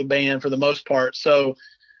start the band for the most part. So,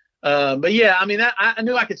 but yeah, I mean, I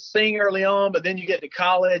knew I could sing early on, but then you get to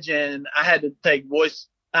college and I had to take voice.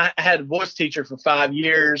 I had a voice teacher for 5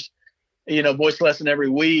 years, voice lesson every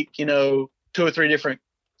week, 2 or 3 different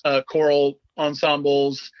choral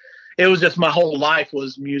ensembles. It was just my whole life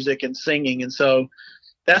was music and singing. And so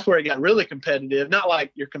that's where it got really competitive. Not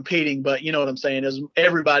like you're competing, but you know what I'm saying, is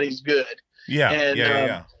everybody's good. Yeah. And,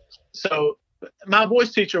 yeah. So my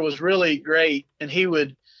voice teacher was really great, and he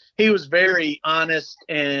was very honest,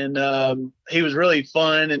 and he was really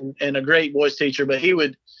fun and a great voice teacher. But he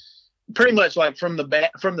would pretty much from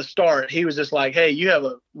the start, he was just like, hey, you have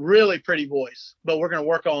a really pretty voice, but we're going to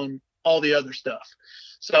work on all the other stuff.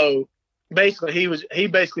 So basically he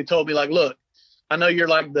basically told me, look, I know you're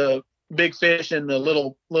like the big fish in the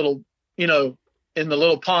little, in the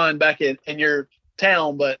little pond back in your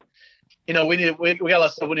town, but we got a lot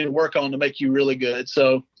of stuff we need to work on to make you really good.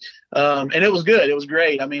 So, and it was good. It was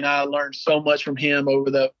great. I mean, I learned so much from him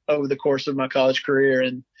over the course of my college career,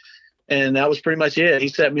 and that was pretty much it. He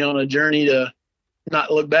set me on a journey to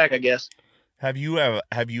not look back, I guess. Have you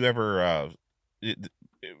ever,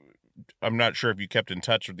 I'm not sure if you kept in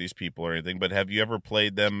touch with these people or anything, but have you ever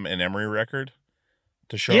played them an Emery record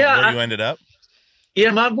to show where you ended up?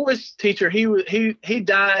 Yeah, my voice teacher, he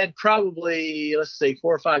died probably, 4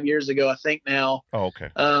 or 5 years ago, I think now. Oh, okay.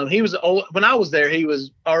 He was old. When I was there, he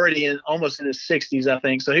was already almost in his 60s, I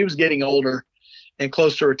think. So he was getting older and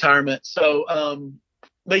close to retirement. So,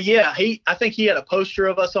 but yeah, I think he had a poster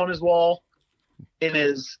of us on his wall. in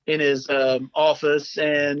his office,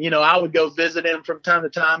 and I would go visit him from time to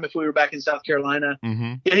time if we were back in South Carolina.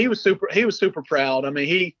 Mm-hmm. Yeah, he was super proud. I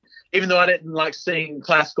mean, even though I didn't like sing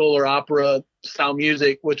classical or opera style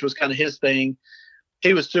music, which was kind of his thing,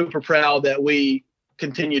 he was super proud that we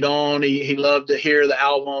continued on. He loved to hear the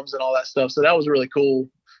albums and all that stuff. So that was really cool.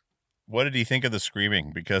 What did he think of the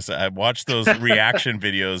screaming? Because I watched those reaction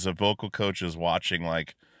videos of vocal coaches watching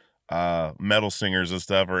like metal singers and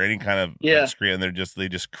stuff, or any kind of like, scream, and they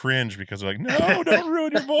just cringe because they're like, no, don't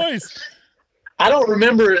ruin your voice. I don't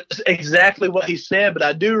remember exactly what he said, but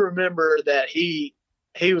I do remember that he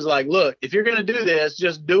was like, look, if you're going to do this,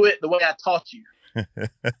 just do it the way I taught you.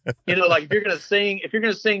 Like if you're going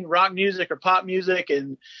to sing rock music or pop music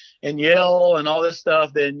and yell and all this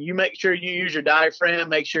stuff, then you make sure you use your diaphragm,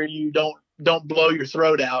 make sure you don't blow your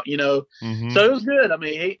throat out, Mm-hmm. So it was good. I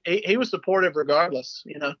mean, he was supportive regardless,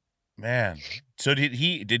 Man. So did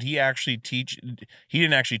he actually teach? He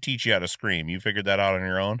didn't actually teach you how to scream. You figured that out on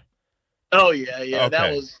your own? Oh yeah. Okay.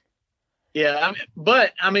 That was, yeah.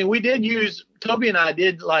 But we did Toby and I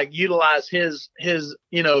did like utilize his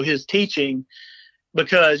teaching,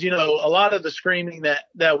 because, a lot of the screaming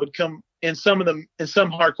that would come in some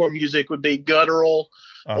hardcore music would be guttural,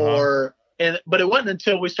 but it wasn't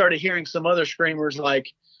until we started hearing some other screamers like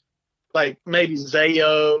maybe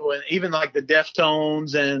Zayo and even like the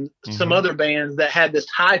Deftones and some other bands that had this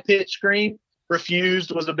high pitched scream.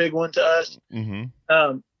 Refused was a big one to us.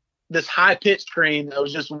 Mm-hmm. This high pitched scream that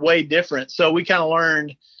was just way different. So we kind of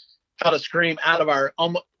learned how to scream out of our,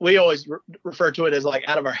 we always refer to it as like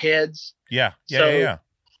out of our heads. Yeah.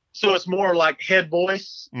 So it's more like head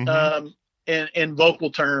voice, in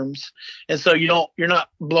vocal terms. And so you're not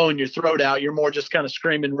blowing your throat out. You're more just kind of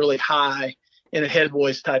screaming really high in a head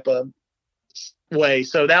voice type of way.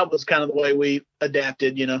 So that was kind of the way we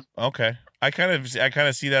adapted, Okay. I kind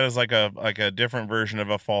of see that as like a different version of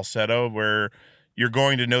a falsetto, where you're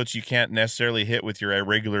going to notes you can't necessarily hit with your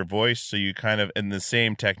regular voice. So you kind of, in the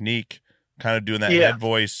same technique, kind of doing that head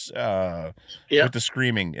voice with the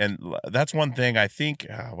screaming. And that's one thing I think,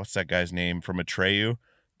 what's that guy's name from Atreyu?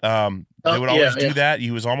 They would always do that.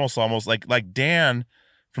 He was almost like Dan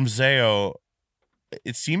from Zayo.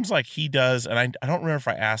 It seems like he does, and I don't remember if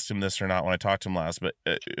I asked him this or not when I talked to him last, but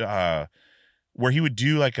where he would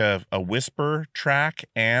do like a whisper track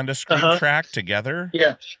and a scream track together,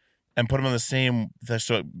 and put them on the same,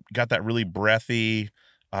 so it got that really breathy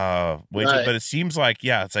way. Right. But it seems like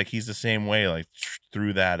it's like he's the same way, like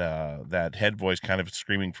through that head voice, kind of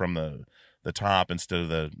screaming from the top instead of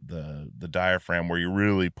the diaphragm, where you're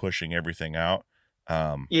really pushing everything out.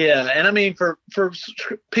 And for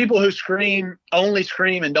people who only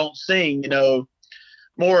scream and don't sing,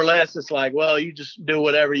 more or less it's like, well, you just do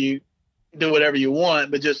whatever you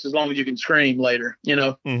want, but just as long as you can scream later,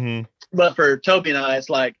 Mm-hmm. But for Toby and I, it's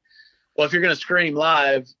like, well, if you're going to scream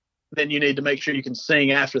live, then you need to make sure you can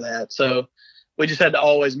sing after that. So we just had to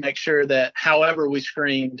always make sure that however we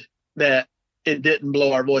screamed, that it didn't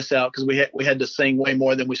blow our voice out, because we had to sing way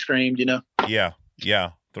more than we screamed, Yeah.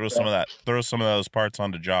 Throw some of those parts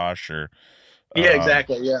onto Josh, or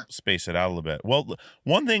exactly. Yeah. Space it out a little bit. Well,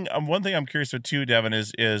 one thing I'm curious about too, Devin,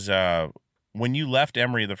 is when you left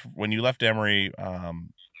Emery,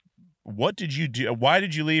 what did you do? Why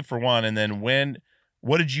did you leave, for one? And then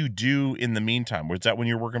what did you do in the meantime? Was that when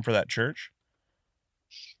you were working for that church?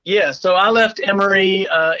 Yeah. So I left Emery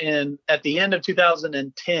at the end of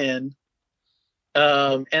 2010.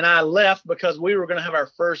 And I left because we were going to have our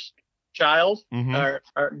first child,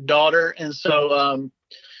 our daughter. And so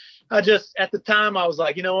at the time I was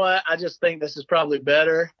like, you know what? I just think this is probably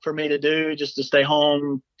better for me to do, just to stay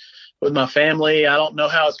home with my family. I don't know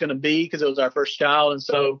how it's going to be, because it was our first child. And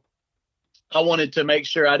so I wanted to make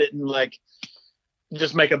sure I didn't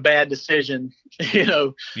just make a bad decision,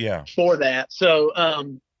 for that. So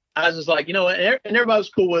I was just like, and everybody was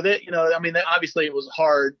cool with it. Obviously it was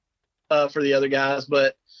hard for the other guys,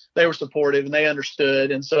 but they were supportive and they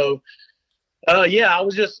understood. And so, I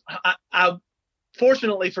was just, I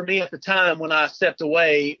fortunately for me at the time when I stepped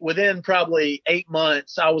away, within probably 8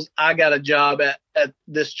 months, I got a job at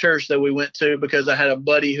this church that we went to, because I had a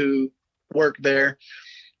buddy who worked there.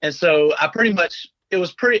 And so it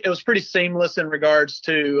was pretty seamless in regards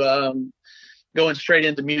to going straight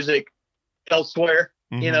into music elsewhere,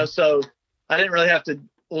 so I didn't really have to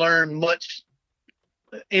learn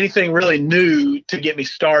anything really new to get me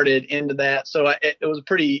started into that. So it was a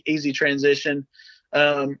pretty easy transition.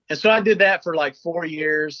 And so I did that for like 4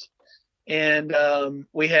 years, and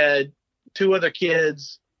we had 2 other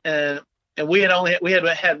kids, and we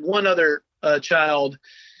had one other child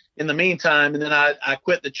in the meantime. And then I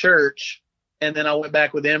quit the church, and then I went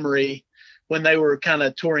back with Emery when they were kind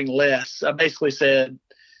of touring less, I basically said,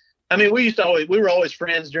 I mean, we were always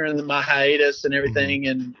friends during my hiatus and everything.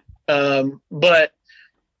 And, but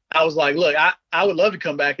I was like, look, I would love to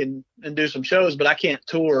come back and do some shows, but I can't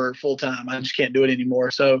tour full time. I just can't do it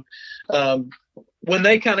anymore. So, when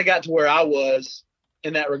they kind of got to where I was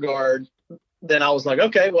in that regard, then I was like,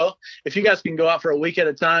 okay, well, if you guys can go out for a week at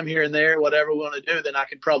a time here and there, whatever we want to do, then I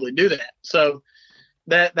could probably do that. So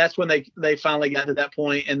that's when they finally got to that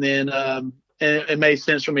point. And then, it made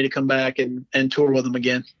sense for me to come back and tour with them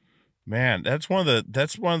again. Man, that's one of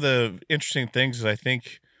the interesting things is I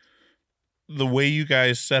think the way you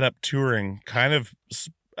guys set up touring kind of,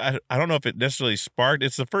 I don't know if it necessarily sparked.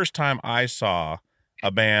 It's the first time I saw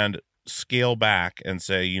a band scale back and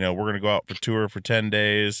say, we're going to go out for tour for 10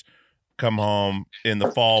 days, come home in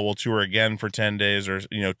the fall, we'll tour again for 10 days or,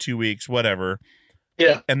 2 weeks, whatever.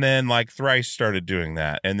 Yeah. And then like Thrice started doing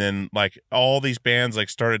that. And then like all these bands like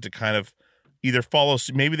started to kind of either follow,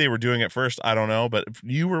 maybe they were doing it first, I don't know, but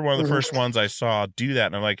you were one of the first ones I saw do that.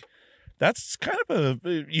 And I'm like, that's kind of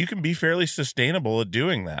you can be fairly sustainable at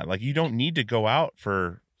doing that. Like you don't need to go out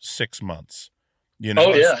for 6 months,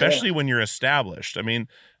 especially when you're established. I mean,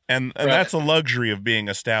 and right. That's a luxury of being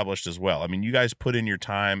established as well. I mean, you guys put in your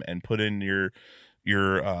time and put in your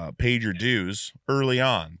paid your dues early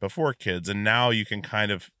on before kids. And now you can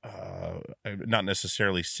kind of, not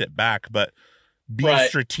necessarily sit back, but be right.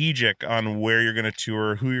 strategic on where you're going to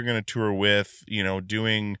tour, who you're going to tour with,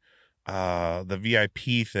 doing the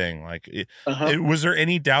VIP thing. Like, was there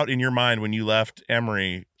any doubt in your mind when you left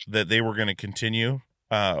Emery that they were going to continue?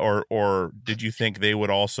 Or did you think they would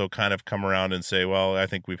also kind of come around and say, well, I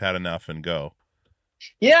think we've had enough and go?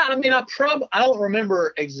 Yeah. I mean, I don't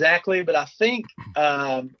remember exactly, but I think,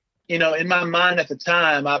 in my mind at the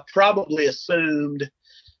time, I probably assumed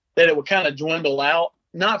that it would kind of dwindle out.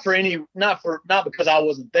 Not because I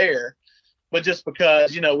wasn't there, but just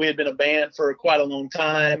because, we had been a band for quite a long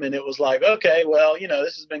time, and it was like, okay, well,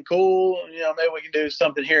 this has been cool. Maybe we can do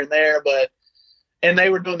something here and there, and they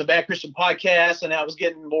were doing the Bad Christian podcast, and that was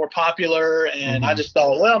getting more popular. And I just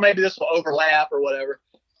thought, well, maybe this will overlap or whatever.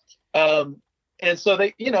 And so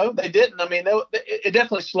they didn't. I mean, it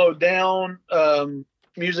definitely slowed down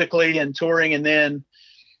musically and touring, and then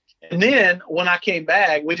when I came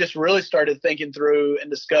back, we just really started thinking through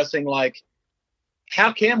and discussing, like,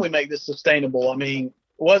 how can we make this sustainable? I mean,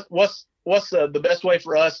 what's the best way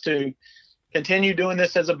for us to continue doing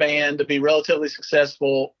this as a band, to be relatively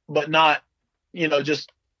successful, but not,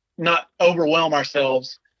 just not overwhelm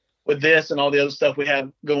ourselves with this and all the other stuff we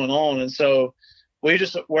have going on. And so we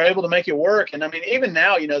just were able to make it work. And I mean, even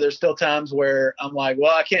now, there's still times where I'm like,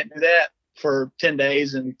 well, I can't do that for 10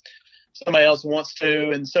 days and somebody else wants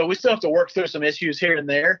to. And so we still have to work through some issues here and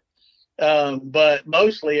there. But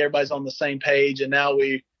mostly everybody's on the same page. And now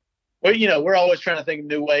we're always trying to think of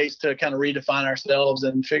new ways to kind of redefine ourselves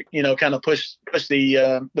and, kind of push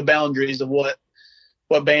the boundaries of what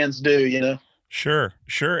bands do, Sure.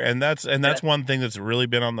 And that's one thing that's really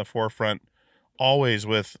been on the forefront always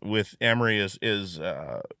with Emery is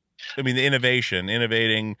the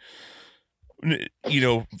innovating,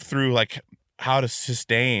 through like how to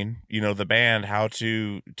sustain, the band, how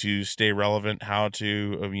to stay relevant, how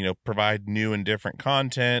to, provide new and different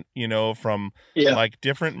content, from like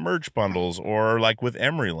different merch bundles, or like with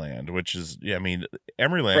Emeryland, which is,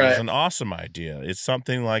 Emeryland right. is an awesome idea. It's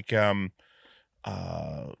something like,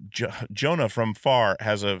 Jonah from Far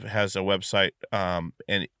has a website,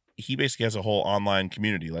 and he basically has a whole online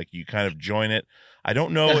community. Like you kind of join it. I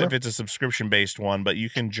don't know if it's a subscription based one, but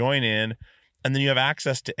you can join in. And then you have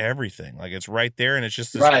access to everything. Like it's right there, and it's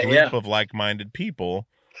just this group of like-minded people,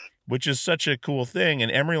 which is such a cool thing.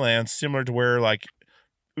 And Emeryland's similar to where, like,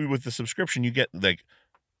 with the subscription, you get like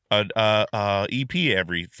a EP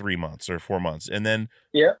every 3 months or 4 months, and then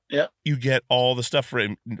you get all the stuff for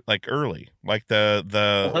like early. Like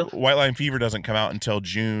the White Line Fever doesn't come out until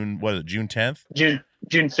June. What is it? June 10th? June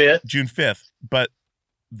 5th. June 5th. But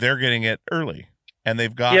they're getting it early. And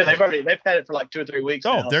they've got they've had it for like 2 or 3 weeks.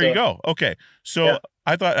 Oh, now, there you go. Okay, so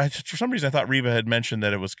I thought for some reason I thought Reba had mentioned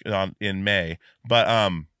that it was in May, but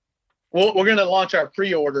well, we're going to launch our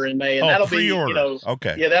pre-order in May, and that'll pre-order. be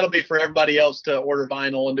okay, that'll be for everybody else to order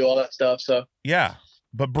vinyl and do all that stuff. So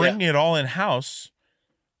but bringing it all in house,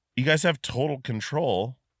 you guys have total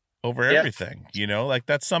control over everything. Like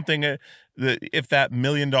that's something that if that $1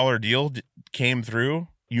 million deal came through,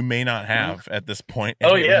 you may not have at this point.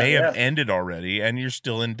 And it may have ended already, and you're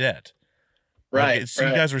still in debt. Right. So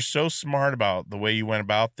you guys were so smart about the way you went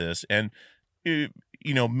about this, and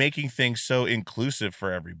making things so inclusive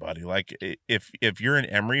for everybody. Like if you're an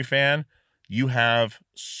Emery fan, you have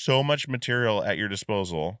so much material at your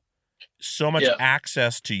disposal so much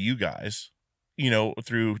access to you guys,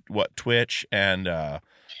 through Twitch and the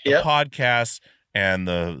podcasts and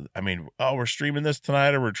we're streaming this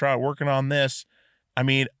tonight, or we're working on this. I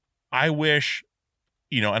mean, I wish,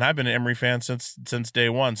 and I've been an Emery fan since day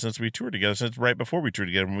one, since we toured together, since right before we toured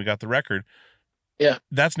together when we got the record. Yeah.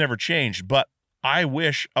 That's never changed. But I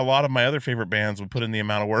wish a lot of my other favorite bands would put in the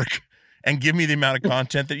amount of work and give me the amount of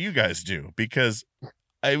content that you guys do, because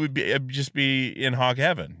it'd just be in hog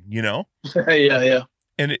heaven, Yeah.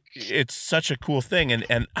 And it's such a cool thing.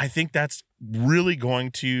 And I think that's really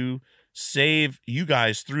going to save you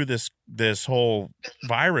guys through this whole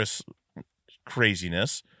virus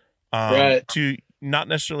craziness, to not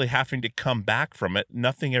necessarily having to come back from it.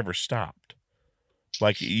 Nothing ever stopped.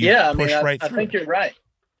 Like I think you're right.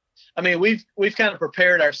 I mean, we've kind of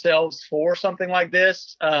prepared ourselves for something like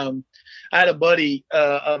this. I had a buddy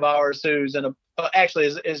of ours who's actually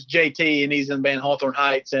is JT, and he's in the band Hawthorne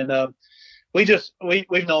Heights, and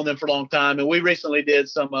we've known them for a long time, and we recently did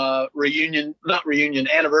some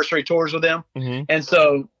anniversary tours with them. Mm-hmm. And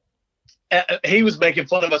so he was making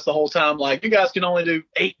fun of us the whole time, like, you guys can only do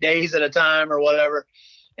 8 days at a time or whatever,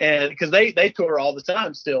 and because they tour all the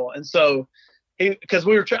time still. And so I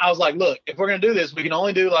was like, look, if we're gonna do this, we can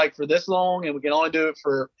only do like for this long, and we can only do it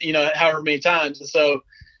for however many times.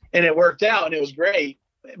 And it worked out, and it was great.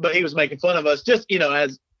 But he was making fun of us, just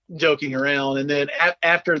as joking around. And then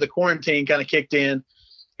after the quarantine kind of kicked in,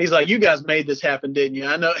 he's like, you guys made this happen, didn't you?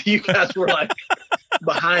 I know you guys were like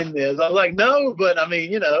behind this. I was like, no, but I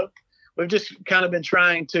mean, we've just kind of been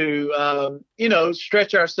trying to,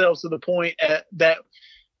 stretch ourselves to the point that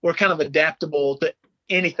we're kind of adaptable to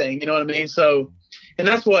anything, you know what I mean? So, and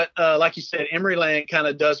that's what, like you said, Emeryland kind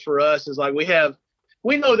of does for us, is like,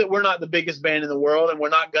 we know that we're not the biggest band in the world, and we're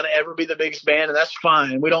not going to ever be the biggest band, and that's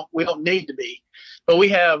fine. We don't need to be, but we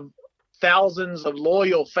have thousands of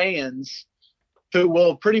loyal fans who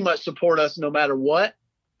will pretty much support us no matter what.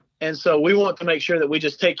 And so we want to make sure that we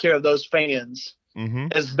just take care of those fans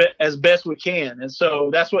as best we can. And so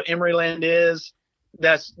that's what Emeryland is.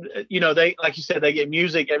 That's, they, like you said, they get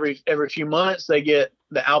music every few months. They get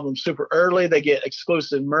the album super early. They get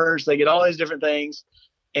exclusive merch. They get all these different things.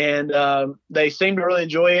 And they seem to really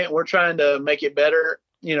enjoy it. We're trying to make it better,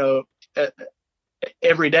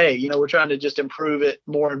 every day. We're trying to just improve it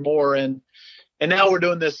more and more. And now we're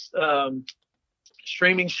doing this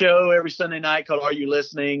streaming show every Sunday night called Are You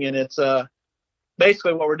Listening? And it's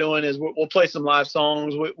basically what we're doing is we'll play some live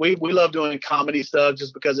songs. We love doing comedy stuff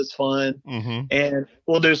just because it's fun. Mm-hmm. And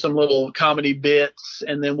we'll do some little comedy bits,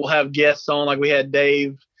 and then we'll have guests on, like we had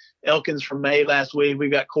Dave Elkins from May last week.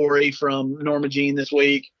 We've got Corey from Norma Jean this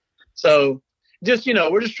week. So just,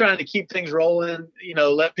 we're just trying to keep things rolling,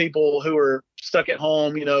 let people who are stuck at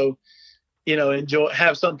home, enjoy,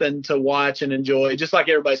 have something to watch and enjoy, just like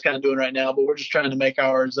everybody's kind of doing right now. But we're just trying to make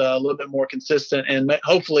ours a little bit more consistent, and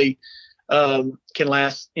hopefully can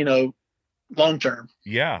last, long term.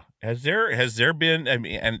 Yeah. Has there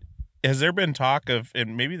been, has there been talk of,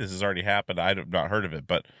 and maybe this has already happened, I've not heard of it,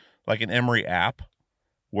 but like an Emery app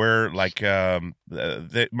where like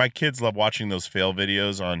my kids love watching those fail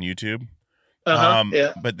videos on YouTube.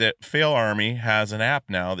 Yeah. But the Fail Army has an app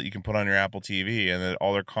now that you can put on your Apple TV, and then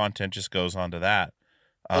all their content just goes onto that.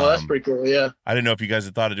 Oh, that's pretty cool. Yeah. I didn't know if you guys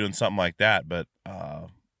had thought of doing something like that, but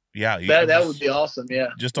yeah, that would be awesome. Yeah.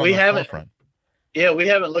 Just on the forefront. Yeah, we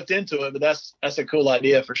haven't looked into it, but that's a cool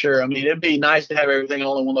idea for sure. I mean, it'd be nice to have everything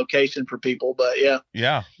all in one location for people, but yeah.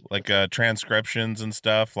 Yeah, like transcriptions and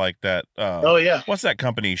stuff like that. Oh yeah. What's that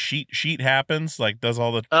company? Sheet Happens, like does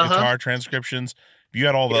all the guitar transcriptions. You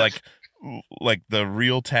had all the like the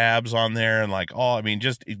real tabs on there, and like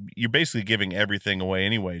just you're basically giving everything away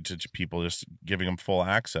anyway to people, just giving them full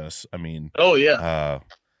access. I mean, oh yeah.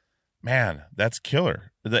 Man, that's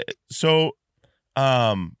killer.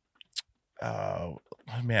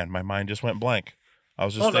 Man, my mind just went blank. I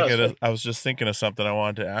was just thinking of something I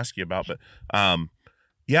wanted to ask you about, but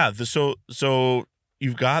so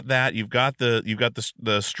you've got that, you've got the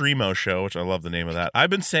Streamo show, which I love the name of that. I've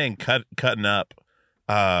been saying cutting up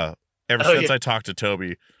ever since I talked to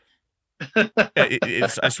Toby.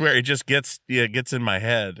 I swear it just gets in my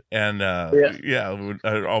head, and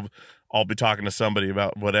I'll be talking to somebody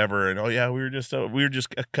about whatever, and we were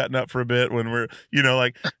just cutting up for a bit when we're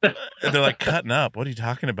like they're like, cutting up, what are you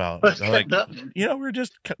talking about? I'm like, we're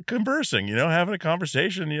just conversing, having a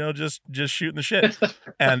conversation, just shooting the shit.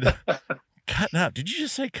 And cutting up, did you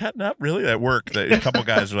just say cutting up? Really? At work, a couple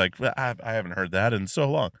guys are like, I haven't heard that in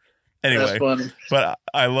so long. Anyway, that's funny. But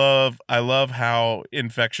I love how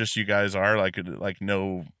infectious you guys are, like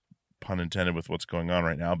no pun intended with what's going on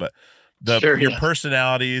right now, but your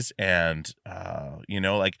personalities, and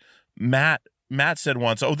like Matt said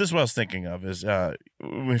once, this is what I was thinking of, is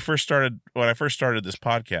when I first started this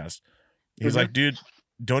podcast, he's like, dude,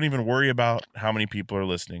 don't even worry about how many people are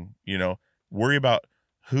listening. Worry about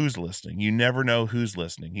who's listening. You never know who's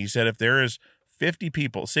listening. He said, if there is 50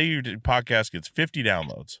 people, say your podcast gets 50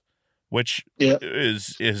 downloads, which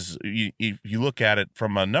is you look at it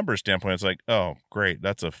from a number standpoint, it's like, oh, great,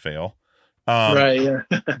 that's a fail. Right. Yeah.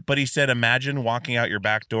 But he said, imagine walking out your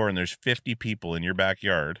back door and there's 50 people in your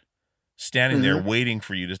backyard standing there waiting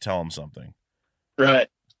for you to tell them something. Right.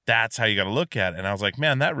 That's how you got to look at it. And I was like,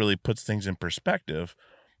 man, that really puts things in perspective.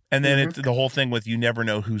 And then it's the whole thing with, you never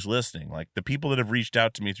know who's listening. Like the people that have reached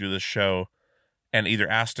out to me through this show and either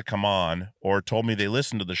asked to come on or told me they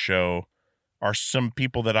listened to the show are some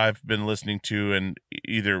people that I've been listening to, and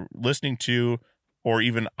either listening to or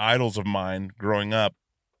even idols of mine growing up.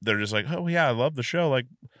 They're just like, oh yeah, I love the show. Like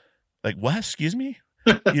what? Excuse me?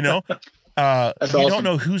 You don't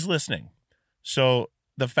know who's listening. So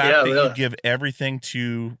the fact that you give everything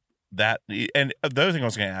to that, and the other thing I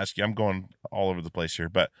was going to ask you, I'm going all over the place here,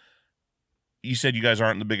 but you said you guys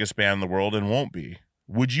aren't the biggest band in the world and won't be.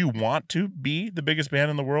 Would you want to be the biggest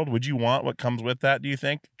band in the world? Would you want what comes with that, do you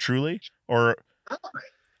think, truly? Or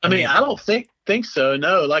I mean, I don't think so.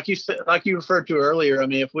 No, like you said, like you referred to earlier. I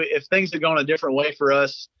mean, if things had gone a different way for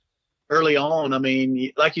us early on, I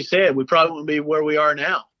mean, like you said, we probably wouldn't be where we are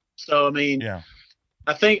now. So, I mean,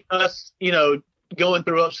 I think us, going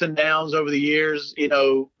through ups and downs over the years,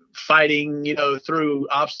 fighting, through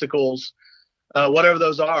obstacles, whatever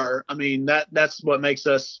those are. I mean, that's what makes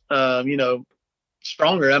us,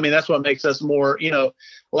 stronger. I mean, that's what makes us more,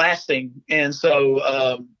 lasting. And so,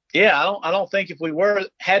 I don't think if we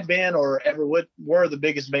had been or ever were the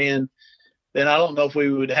biggest band, then I don't know if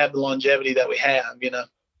we would have the longevity that we have,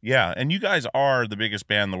 Yeah. And you guys are the biggest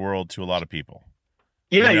band in the world to a lot of people.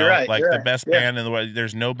 Yeah, you're right. Like you're the right. best band in the world.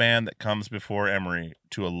 There's no band that comes before Emery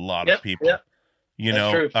to a lot of people.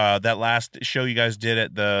 Yep. That last show you guys did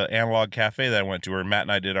at the Analog Cafe that I went to, where Matt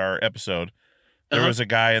and I did our episode, there was a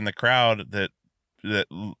guy in the crowd that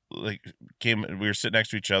like came. We were sitting next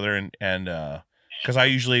to each other, and because I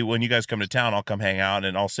usually, when you guys come to town, I'll come hang out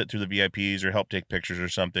and I'll sit through the VIPs or help take pictures or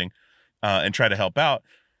something, and try to help out.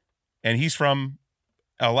 And he's from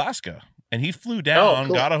Alaska, and he flew down,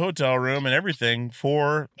 got a hotel room and everything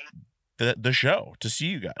for the show to see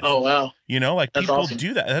you guys. Oh wow! Like That's people awesome.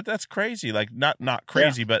 do that. That's crazy. Like not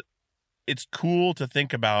crazy, but it's cool to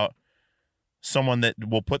think about someone that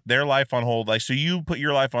will put their life on hold. Like, so you put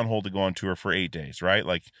your life on hold to go on tour for 8 days, right?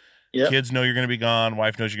 Like, kids know you're going to be gone,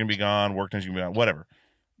 wife knows you're going to be gone, work knows you're going to be gone, whatever.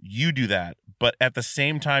 You do that, but at the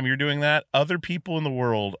same time you're doing that, other people in the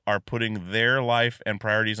world are putting their life and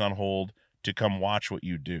priorities on hold to come watch what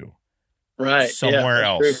you do. Right. Somewhere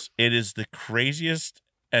else. True. It is the craziest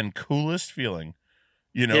and coolest feeling,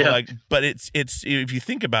 like, but it's if you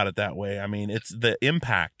think about it that way, I mean, it's the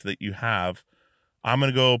impact that you have. I'm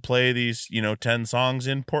going to go play these, 10 songs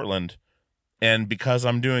in Portland. And because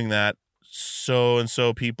I'm doing that, so and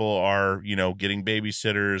so people are, getting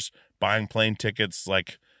babysitters, buying plane tickets,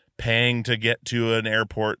 like paying to get to an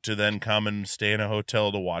airport to then come and stay in a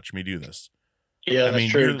hotel to watch me do this. Yeah, I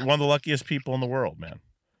mean, true. you're one of the luckiest people in the world, man.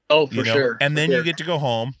 Oh, for sure. And then you you get to go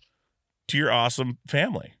home to your awesome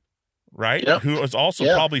family, right? Yep. Who is also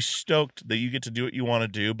probably stoked that you get to do what you want to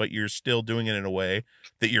do, but you're still doing it in a way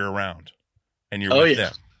that you're around and you're with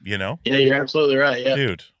them, Yeah, you're absolutely right. Yeah.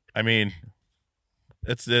 Dude, I mean,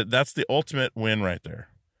 that's the ultimate win right there.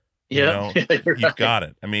 Yeah. You've got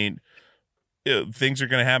it. I mean, things are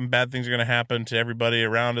going to happen. Bad things are going to happen to everybody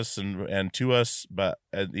around us and to us. But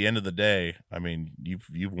at the end of the day, I mean,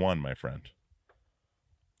 you've won, my friend.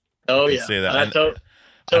 Oh yeah. Say that. I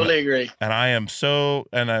totally agree. And I am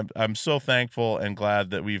I'm so thankful and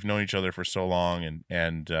glad that we've known each other for so long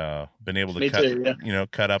and been able to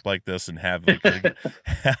cut up like this and have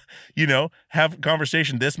have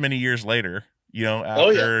conversation this many years later,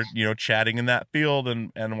 after, chatting in that field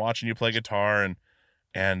and watching you play guitar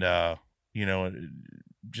and I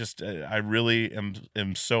really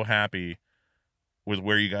am so happy with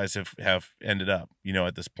where you guys have ended up,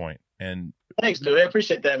 at this point. And thanks, dude. I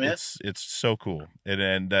appreciate that, man. It's so cool.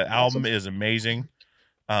 And the album is amazing.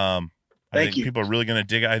 I think you. people are really going to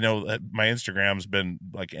dig it. I know that my Instagram's been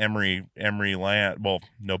like Emery land. Well,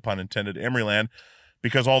 no pun intended, Emery land,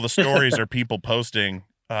 because all the stories are people posting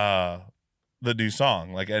the new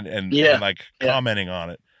song, like and commenting on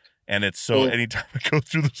it. And it's so anytime I go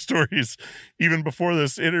through the stories, even before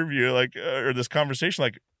this interview, like or this conversation,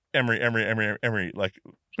 like Emery, like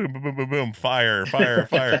boom, boom, boom, boom, boom, fire.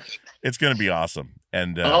 It's going to be awesome.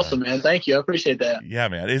 And awesome, man. Thank you. I appreciate that. Yeah,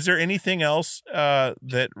 man. Is there anything else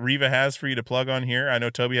that Riva has for you to plug on here? I know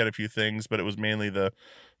Toby had a few things, but it was mainly the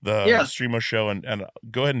Streamo show, and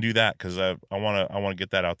go ahead and do that, because I want to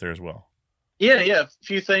get that out there as well. Yeah, a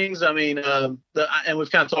few things. I mean, and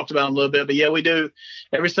we've kind of talked about them a little bit, but yeah, we do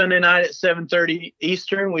every Sunday night at 7:30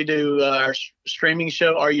 Eastern. We do our streaming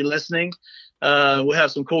show, Are You Listening? We'll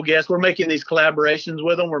have some cool guests. We're making these collaborations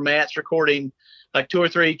with them where Matt's recording like 2 or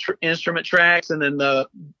 3 instrument tracks, and then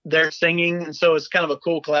they're singing. And so it's kind of a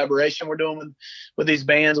cool collaboration we're doing with these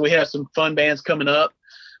bands. We have some fun bands coming up.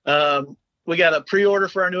 We got a pre-order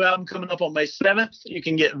for our new album coming up on May 7th. You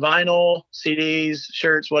can get vinyl, CDs,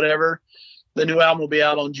 shirts, whatever. The new album will be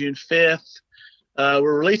out on June 5th.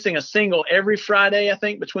 We're releasing a single every Friday, I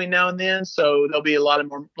think, between now and then. So there'll be a lot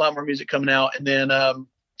more music coming out. And then,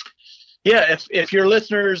 if your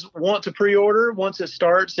listeners want to pre-order once it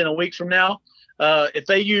starts in a week from now, if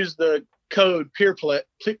they use the code Peer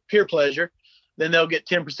Pleasure, then they'll get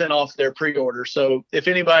 10% off their pre-order. So if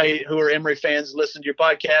anybody who are Emery fans listen to your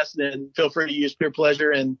podcast, then feel free to use Peer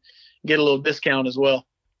Pleasure and get a little discount as well.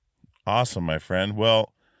 Awesome, my friend.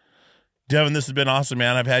 Well, Devin, this has been awesome,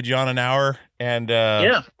 man. I've had you on an hour, and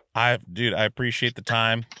I appreciate the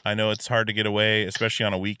time. I know it's hard to get away, especially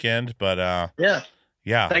on a weekend, but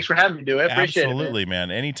yeah. Thanks for having me, dude. I appreciate Absolutely, it, man.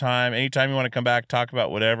 Anytime you want to come back, talk about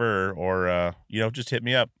whatever, or just hit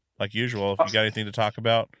me up like usual if you got anything to talk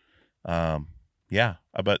about.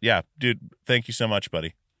 Dude, thank you so much,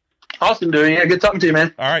 buddy. Awesome, dude. Yeah, good talking to you,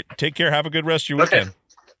 man. All right, take care. Have a good rest of your weekend. Okay.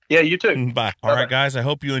 Yeah, you too. Bye. All right, guys, I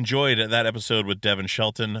hope you enjoyed that episode with Devin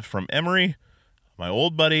Shelton from Emery, my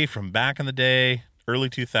old buddy from back in the day, early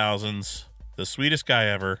 2000s, the sweetest guy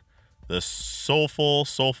ever, the soulful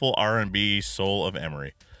R&B soul of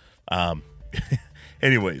Emery.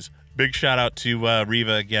 Anyways, big shout out to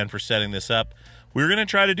Riva again for setting this up. We were going to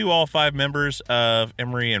try to do all 5 members of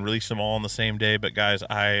Emery and release them all on the same day, but guys,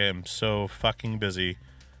 I am so fucking busy.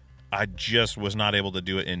 I just was not able to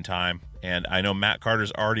do it in time. And I know Matt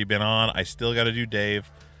Carter's already been on. I still got to do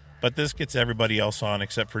Dave, but this gets everybody else on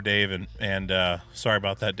except for Dave. And sorry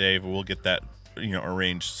about that, Dave. We'll get that,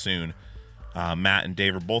 arranged soon. Matt and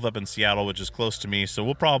Dave are both up in Seattle, which is close to me. So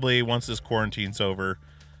we'll probably, once this quarantine's over,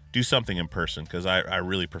 do something in person, because I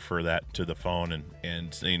really prefer that to the phone.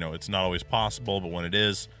 And it's not always possible, but when it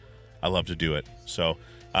is, I love to do it. So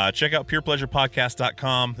check out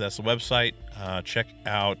purepleasurepodcast.com. That's the website. Check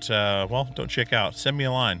out, don't check out. Send me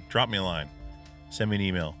a line. Drop me a line. Send me an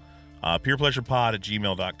email.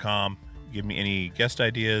 purepleasurepod@gmail.com. Give me any guest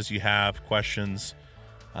ideas you have, questions,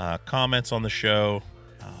 comments on the show.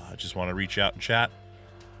 Just want to reach out and chat.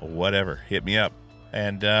 Whatever. Hit me up.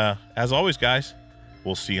 And as always, guys,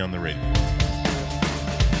 we'll see you on the radio.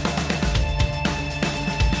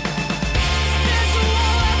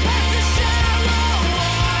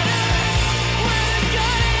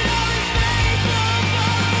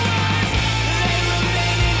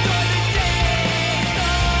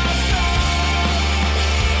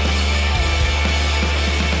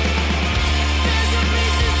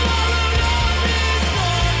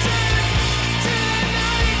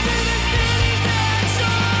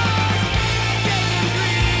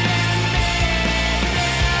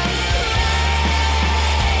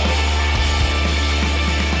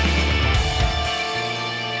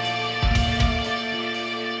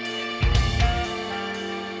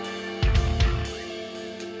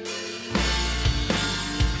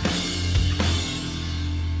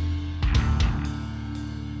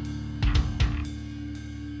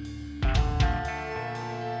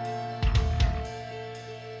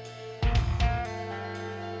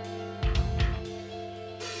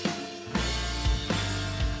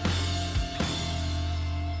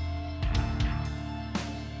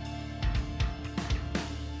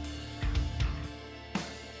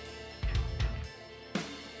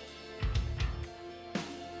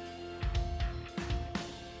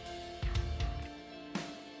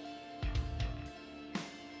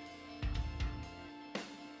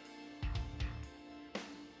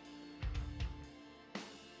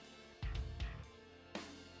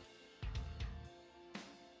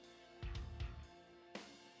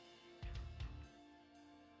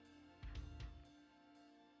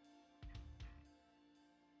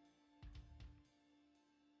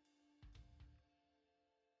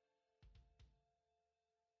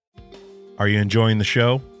 Are you enjoying the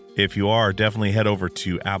show? If you are, definitely head over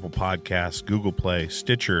to Apple Podcasts, Google Play,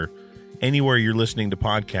 Stitcher, anywhere you're listening to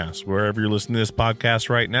podcasts, wherever you're listening to this podcast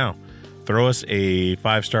right now. Throw us a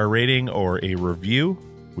 5-star rating or a review.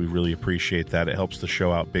 We really appreciate that. It helps the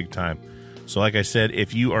show out big time. So like I said,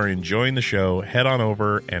 if you are enjoying the show, head on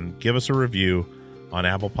over and give us a review on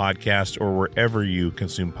Apple Podcasts or wherever you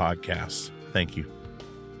consume podcasts. Thank you.